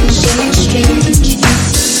seem so strange.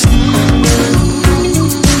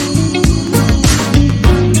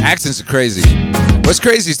 Accents are crazy. What's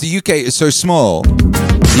crazy is the UK is so small.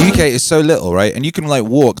 The UK is so little, right? And you can like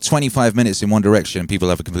walk 25 minutes in one direction and people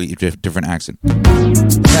have a completely different accent.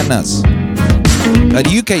 Isn't that nuts? The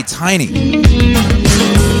UK tiny.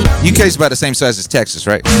 UK is about the same size as Texas,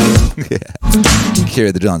 right? Yeah.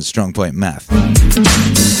 Kira the Don, strong point math.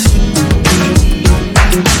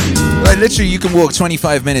 Like literally, you can walk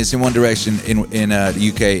 25 minutes in one direction in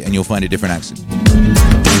the UK and you'll find a different accent.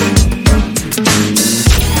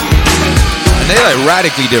 And they're like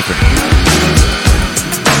radically different.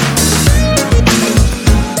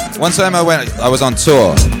 One time I was on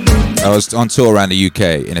tour. I was on tour around the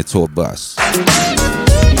UK in a tour bus.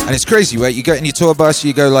 And it's crazy, right? You get in your tour bus,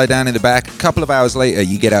 you go lie down in the back. A couple of hours later,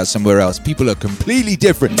 you get out somewhere else. People are completely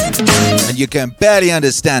different. And you can barely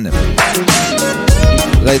understand them.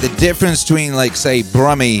 Like the difference between, like, say,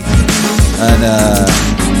 Brummie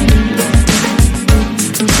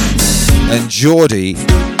and Geordie,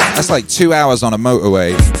 that's like 2 hours on a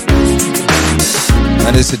motorway.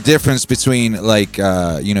 And it's a difference between, like,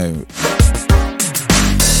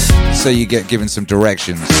 say you get given some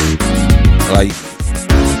directions. Like,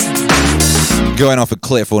 going off a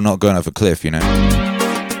cliff or not going off a cliff, you know.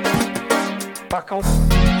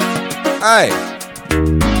 Hey!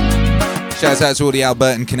 Shouts out to all the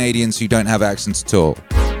Albertan Canadians who don't have accents at all.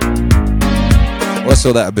 What's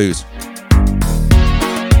all that about?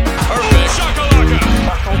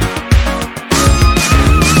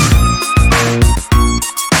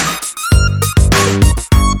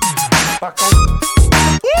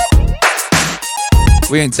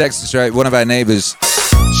 We in Texas, right? One of our neighbors,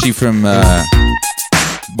 she from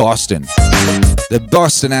Boston. The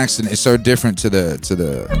Boston accent is so different to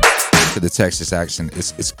the Texas accent.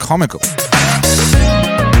 It's comical.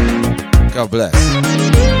 God bless.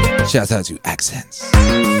 Shout out to accents.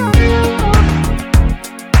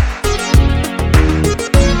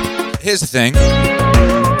 Here's the thing.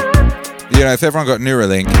 You know, if everyone got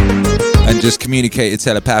Neuralink and just communicated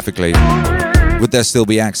telepathically, would there still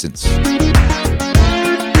be accents?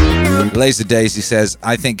 Laser Daisy says,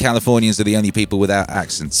 I think Californians are the only people without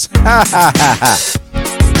accents.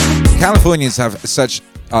 Californians have such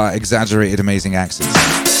exaggerated, amazing accents.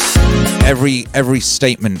 Every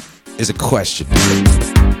statement is a question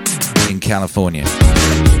in California.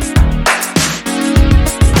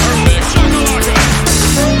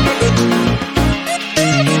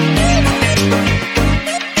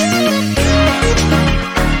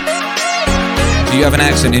 Do you have an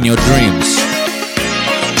accent in your dreams?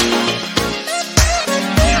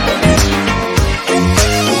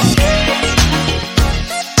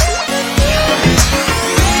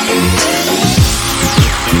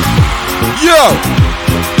 Yo!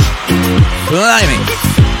 Blimey!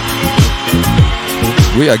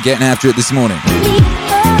 We are getting after it this morning.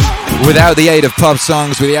 Without the aid of pop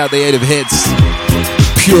songs, without the aid of hits,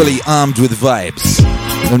 purely armed with vibes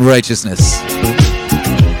and righteousness.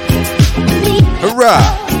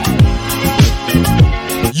 Hurrah!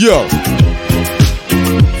 Yo!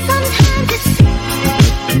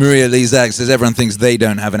 Maria Lizak says everyone thinks they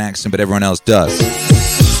don't have an accent, but everyone else does.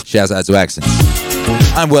 Shouts out to accents.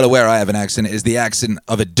 I'm well aware I have an accent. It is the accent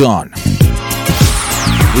of a Don.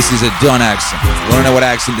 This is a Don accent. You want to know what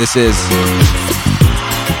accent this is?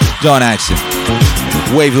 Don accent.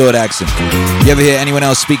 Wave Lord accent. You ever hear anyone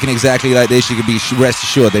else speaking exactly like this? You can be rest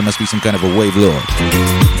assured they must be some kind of a Wave Lord.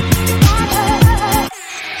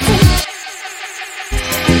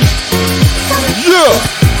 Yeah!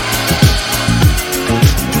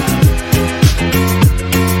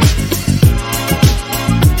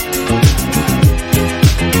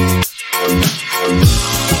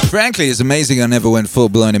 Frankly, it's amazing I never went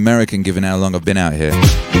full-blown American given how long I've been out here.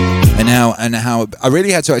 And how I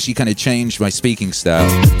really had to actually kind of change my speaking style.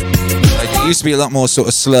 Like, it used to be a lot more sort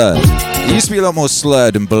of slurred. It used to be a lot more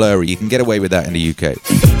slurred and blurry. You can get away with that in the UK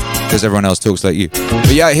because everyone else talks like you.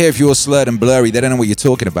 But yeah, out here, if you're slurred and blurry, they don't know what you're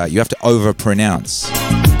talking about. You have to over-pronounce.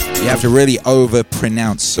 You have to really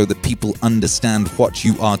over-pronounce so that people understand what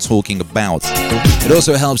you are talking about. It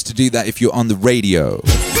also helps to do that if you're on the radio.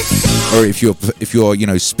 Or if you're you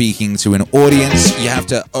know, speaking to an audience, you have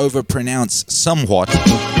to overpronounce somewhat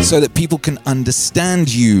so that people can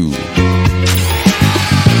understand you.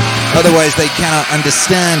 Otherwise, they cannot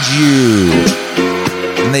understand you,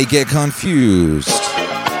 and they get confused.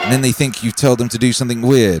 And then they think you told them to do something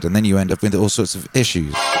weird, and then you end up with all sorts of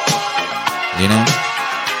issues. You know?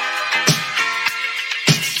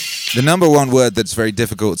 The number one word that's very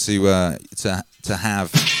difficult to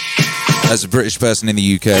have as a British person in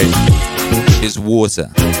the UK is water.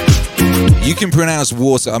 You can pronounce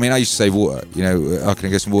water. I mean, I used to say water. You know, can I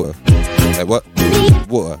get some water? What?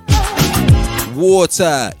 Water.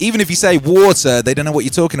 Water. Even if you say water, they don't know what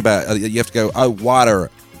you're talking about. You have to go, oh, water.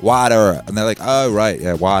 Water. And they're like, oh, right,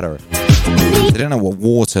 yeah, water. They don't know what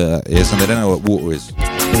water is, and they don't know what water is.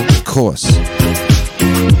 Of course.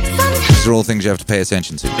 These are all things you have to pay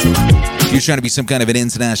attention to. If you're trying to be some kind of an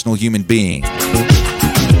international human being.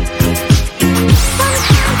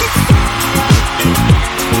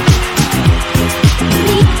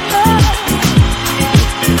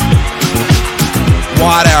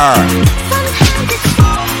 Water.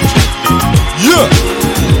 Yeah.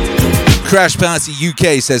 Crash Party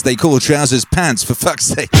UK says they call trousers pants, for fuck's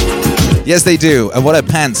sake. Yes, they do. And what are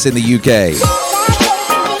pants in the UK?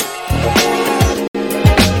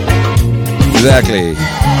 Exactly.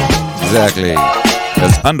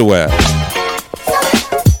 That's underwear.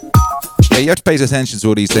 Yeah, you have to pay attention to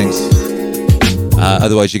all these things.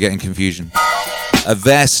 Otherwise, you're getting confusion. A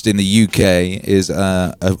vest in the UK is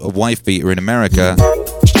a wife beater in America,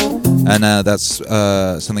 and that's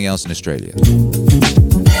something else in Australia.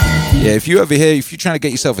 Yeah, if you're trying to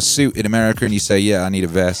get yourself a suit in America and you say, yeah, I need a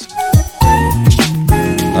vest.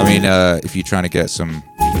 I mean, if you're trying to get some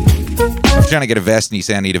trying to get a vest and you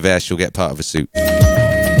say, I need a vest, you'll get part of a suit.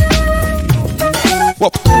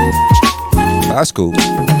 Whoop. That's cool.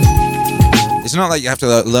 It's not like you have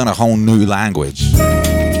to learn a whole new language.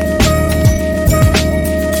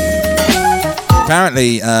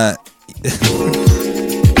 Apparently,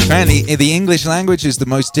 the English language is the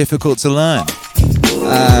most difficult to learn.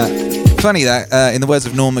 Funny that, in the words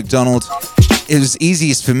of Norm MacDonald, it was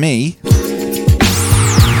easiest for me.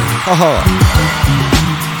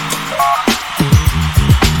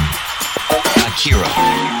 Akira.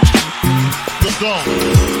 Let's go.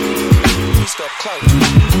 He's got clout.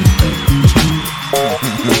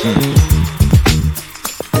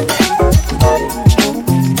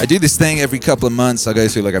 I do this thing every couple of months. I go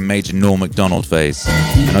through like a major Norm MacDonald phase,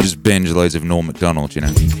 and I just binge loads of Norm MacDonald, you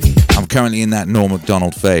know. I'm currently in that Norm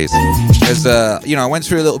MacDonald phase. Because, I went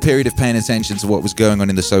through a little period of paying attention to what was going on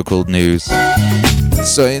in the so-called news.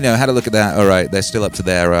 So, had a look at that. All right, they're still up to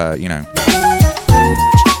their,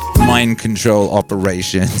 mind control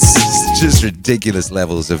operations. Just ridiculous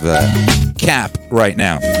levels of cap right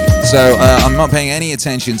now. So I'm not paying any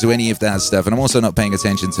attention to any of that stuff, and I'm also not paying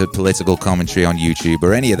attention to political commentary on YouTube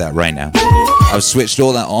or any of that right now. I've switched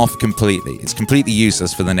all that off completely. It's completely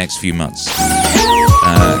useless for the next few months.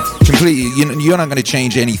 Completely, you're not going to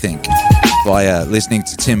change anything by listening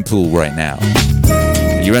to Tim Pool right now.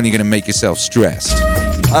 You're only going to make yourself stressed.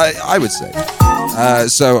 I would say.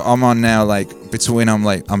 So I'm on now, like,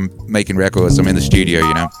 I'm making records, I'm in the studio,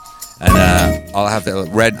 and I'll have to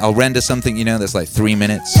I'll render something, that's like 3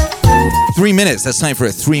 minutes. 3 minutes, that's time for a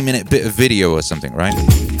 3-minute bit of video or something, right?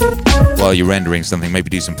 While you're rendering something, maybe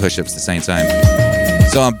do some push-ups at the same time.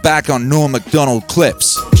 So I'm back on Norm MacDonald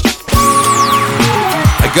clips.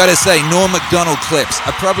 I gotta say, Norm MacDonald clips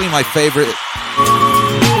are probably my favorite.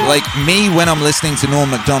 Like, me, when I'm listening to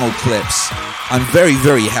Norm MacDonald clips, I'm very,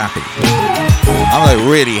 very happy. I'm like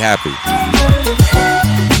really happy.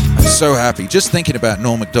 I'm so happy. Just thinking about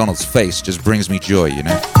Norm MacDonald's face just brings me joy,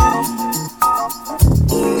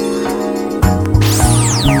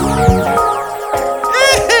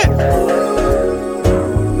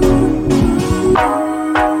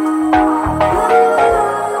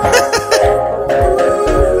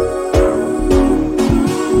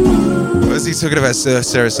 What is he talking about,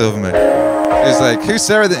 Sarah Silverman? He's like, who's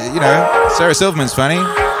Sarah? Sarah Silverman's funny.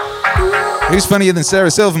 Who's funnier than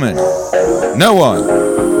Sarah Silverman? No one.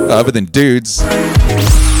 Other than dudes.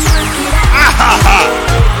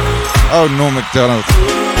 Oh, Norm MacDonald.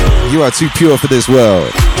 You are too pure for this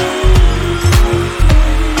world.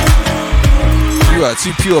 You are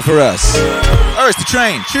too pure for us. Oh, it's the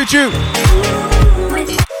train. Choo choo.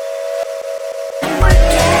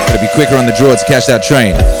 Gotta be quicker on the draw to catch that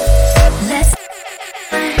train.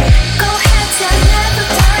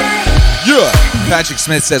 Yeah. Patrick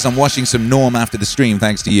Smith says, I'm watching some Norm after the stream,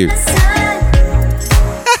 thanks to you.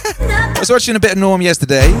 I was watching a bit of Norm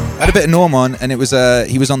yesterday. I had a bit of Norm on, and it was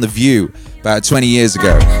he was on The View about 20 years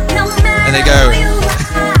ago. And they go...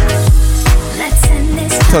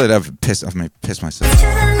 Probably I've pissed myself.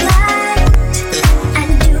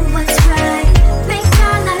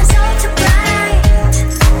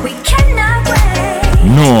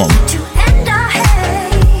 Norm.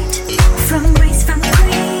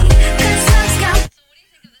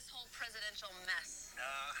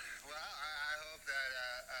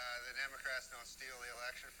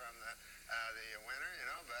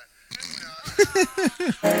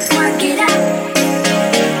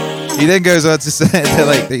 He then goes on to say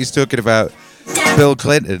that he's talking about Bill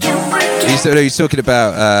Clinton. He's talking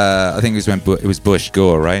about I think it was when it was Bush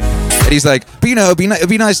Gore, right? And he's like, but it'd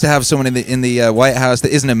be nice to have someone in the White House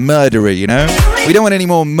that isn't a murderer, We don't want any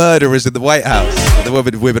more murderers in the White House. The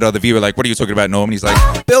women on The View were like, what are you talking about, Norm? And he's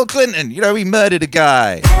like, Bill Clinton, he murdered a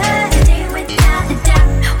guy.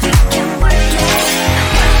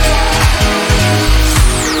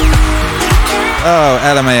 Oh,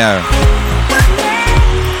 LMAO.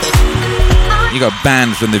 He got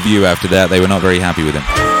banned from The View after that. They were not very happy with him.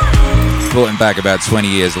 Brought him back about 20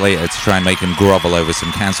 years later to try and make him grovel over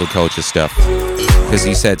some cancel culture stuff. Because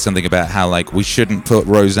he said something about how, we shouldn't put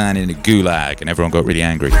Roseanne in a gulag, and everyone got really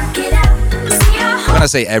angry. When I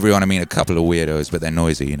say everyone, I mean a couple of weirdos, but they're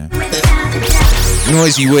noisy,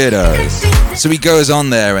 Noisy weirdos. So he goes on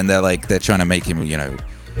there, and they're trying to make him,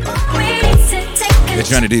 they're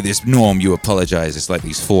trying to do this, Norm, you apologize. It's like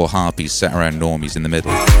these 4 harpies sat around Norm, he's in the middle.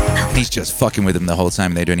 And he's just fucking with them the whole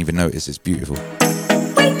time, and they don't even notice. It's beautiful.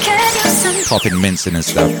 Popping mincing and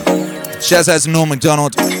stuff. Shaz has Norm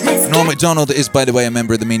MacDonald. Norm MacDonald is, by the way, a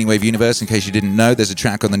member of the Meaningwave universe, in case you didn't know. There's a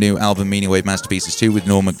track on the new album, Meaningwave Masterpieces 2, with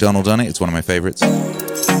Norm MacDonald on it. It's one of my favorites.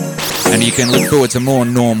 And you can look forward to more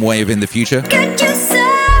Norm Wave in the future.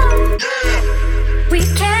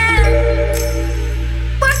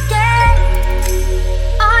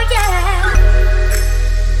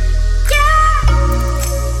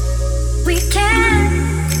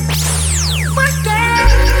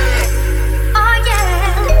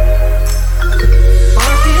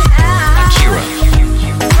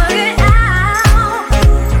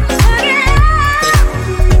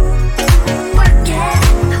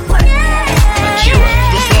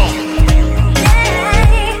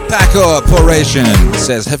 Corporation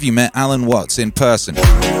says, have you met Alan Watts in person?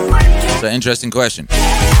 It's an interesting question,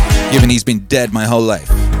 given he's been dead my whole life.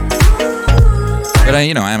 But I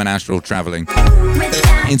am an astral traveling,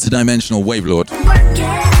 interdimensional wave lord, so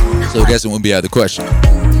I guess it wouldn't be out of the question.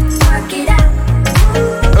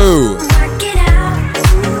 Oh,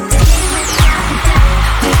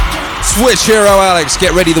 Switch Hero Alex,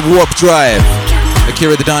 get ready, the warp drive.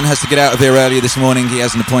 Akira the Don has to get out of here earlier this morning. He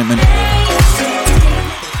has an appointment.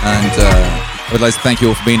 And I would like to thank you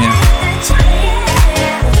all for being here.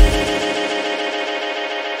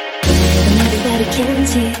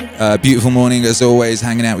 Beautiful morning as always,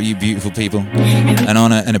 hanging out with you beautiful people. An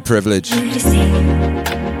honor and a privilege. We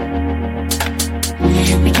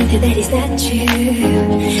can do that, is that true?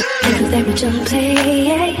 I know that we don't play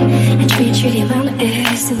and treat you around the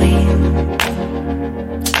earth away.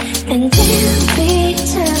 And every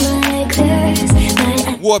time I close my eyes.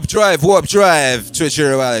 Warp drive, Twitch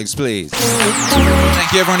Hero Alex, please.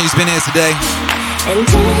 Thank you everyone who's been here today.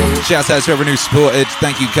 Shout out to everyone who supported.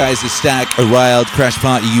 Thank you Kaiser Stack, Ariled, Crash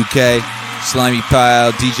Party UK, Slimy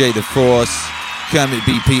Pile, DJ The Force, Kermit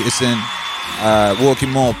B. Peterson,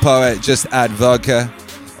 Walking More Poet, Just Add Vodka.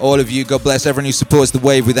 All of you, God bless everyone who supports the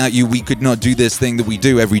wave. Without you, we could not do this thing that we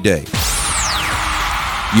do every day.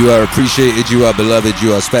 You are appreciated, you are beloved,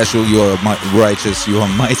 you are special, you are righteous, you are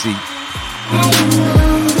mighty.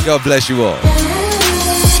 God bless you all.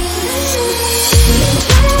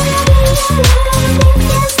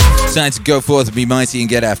 Time to go forth and be mighty and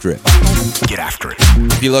get after it. Get after it.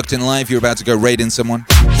 If you're locked in live, you're about to go raiding someone.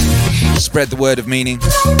 Spread the word of meaning,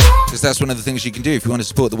 because that's one of the things you can do. If you want to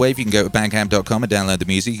support the wave, you can go to bandcamp.com and download the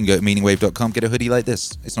music. You can go to meaningwave.com, get a hoodie like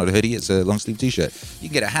this. It's not a hoodie, it's a long sleeve t-shirt. You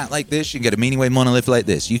can get a hat like this, you can get a Meaningwave monolith like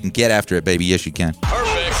this. You can get after it, baby. Yes, you can.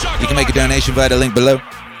 You can make a donation via the link below.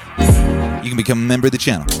 You can become a member of the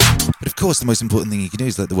channel. But of course, the most important thing you can do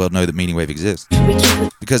is let the world know that Meaningwave exists.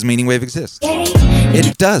 Because Meaningwave exists.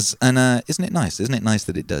 It does, and isn't it nice? Isn't it nice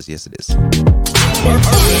that it does? Yes, it is.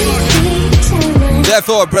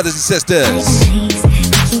 Therefore, brothers and sisters,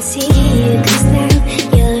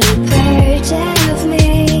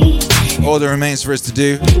 all that remains for us to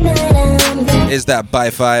do is that bye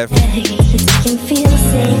five,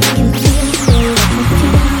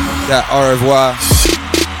 that au revoir,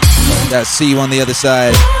 that see you on the other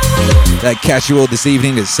side, that catch you all this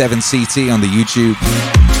evening at 7CT on the YouTube.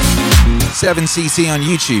 7CT on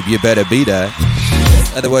YouTube, you better be there.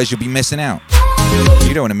 Otherwise you'll be missing out.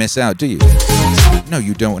 You don't want to miss out, do you? No,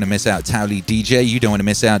 you don't want to miss out. Towley DJ, you don't want to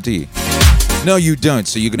miss out, do you? No, you don't.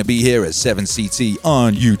 So you're going to be here at 7CT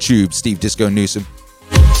on YouTube. Steve Disco Newsom.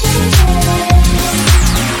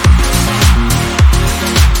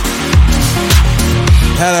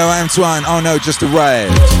 Hello, Antoine. Oh no, just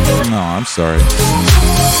arrived. No, I'm sorry.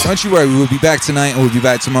 Don't you worry, we'll be back tonight and we'll be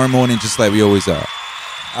back tomorrow morning just like we always are.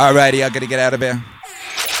 Alrighty, I gotta get out of here.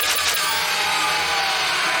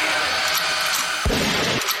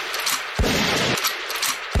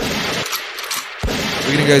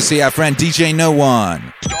 We're gonna go see our friend DJ No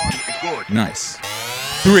One. Nice.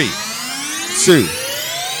 3, 2,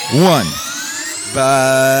 1.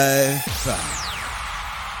 Bye. Bye.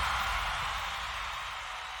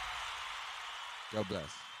 God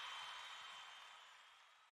bless.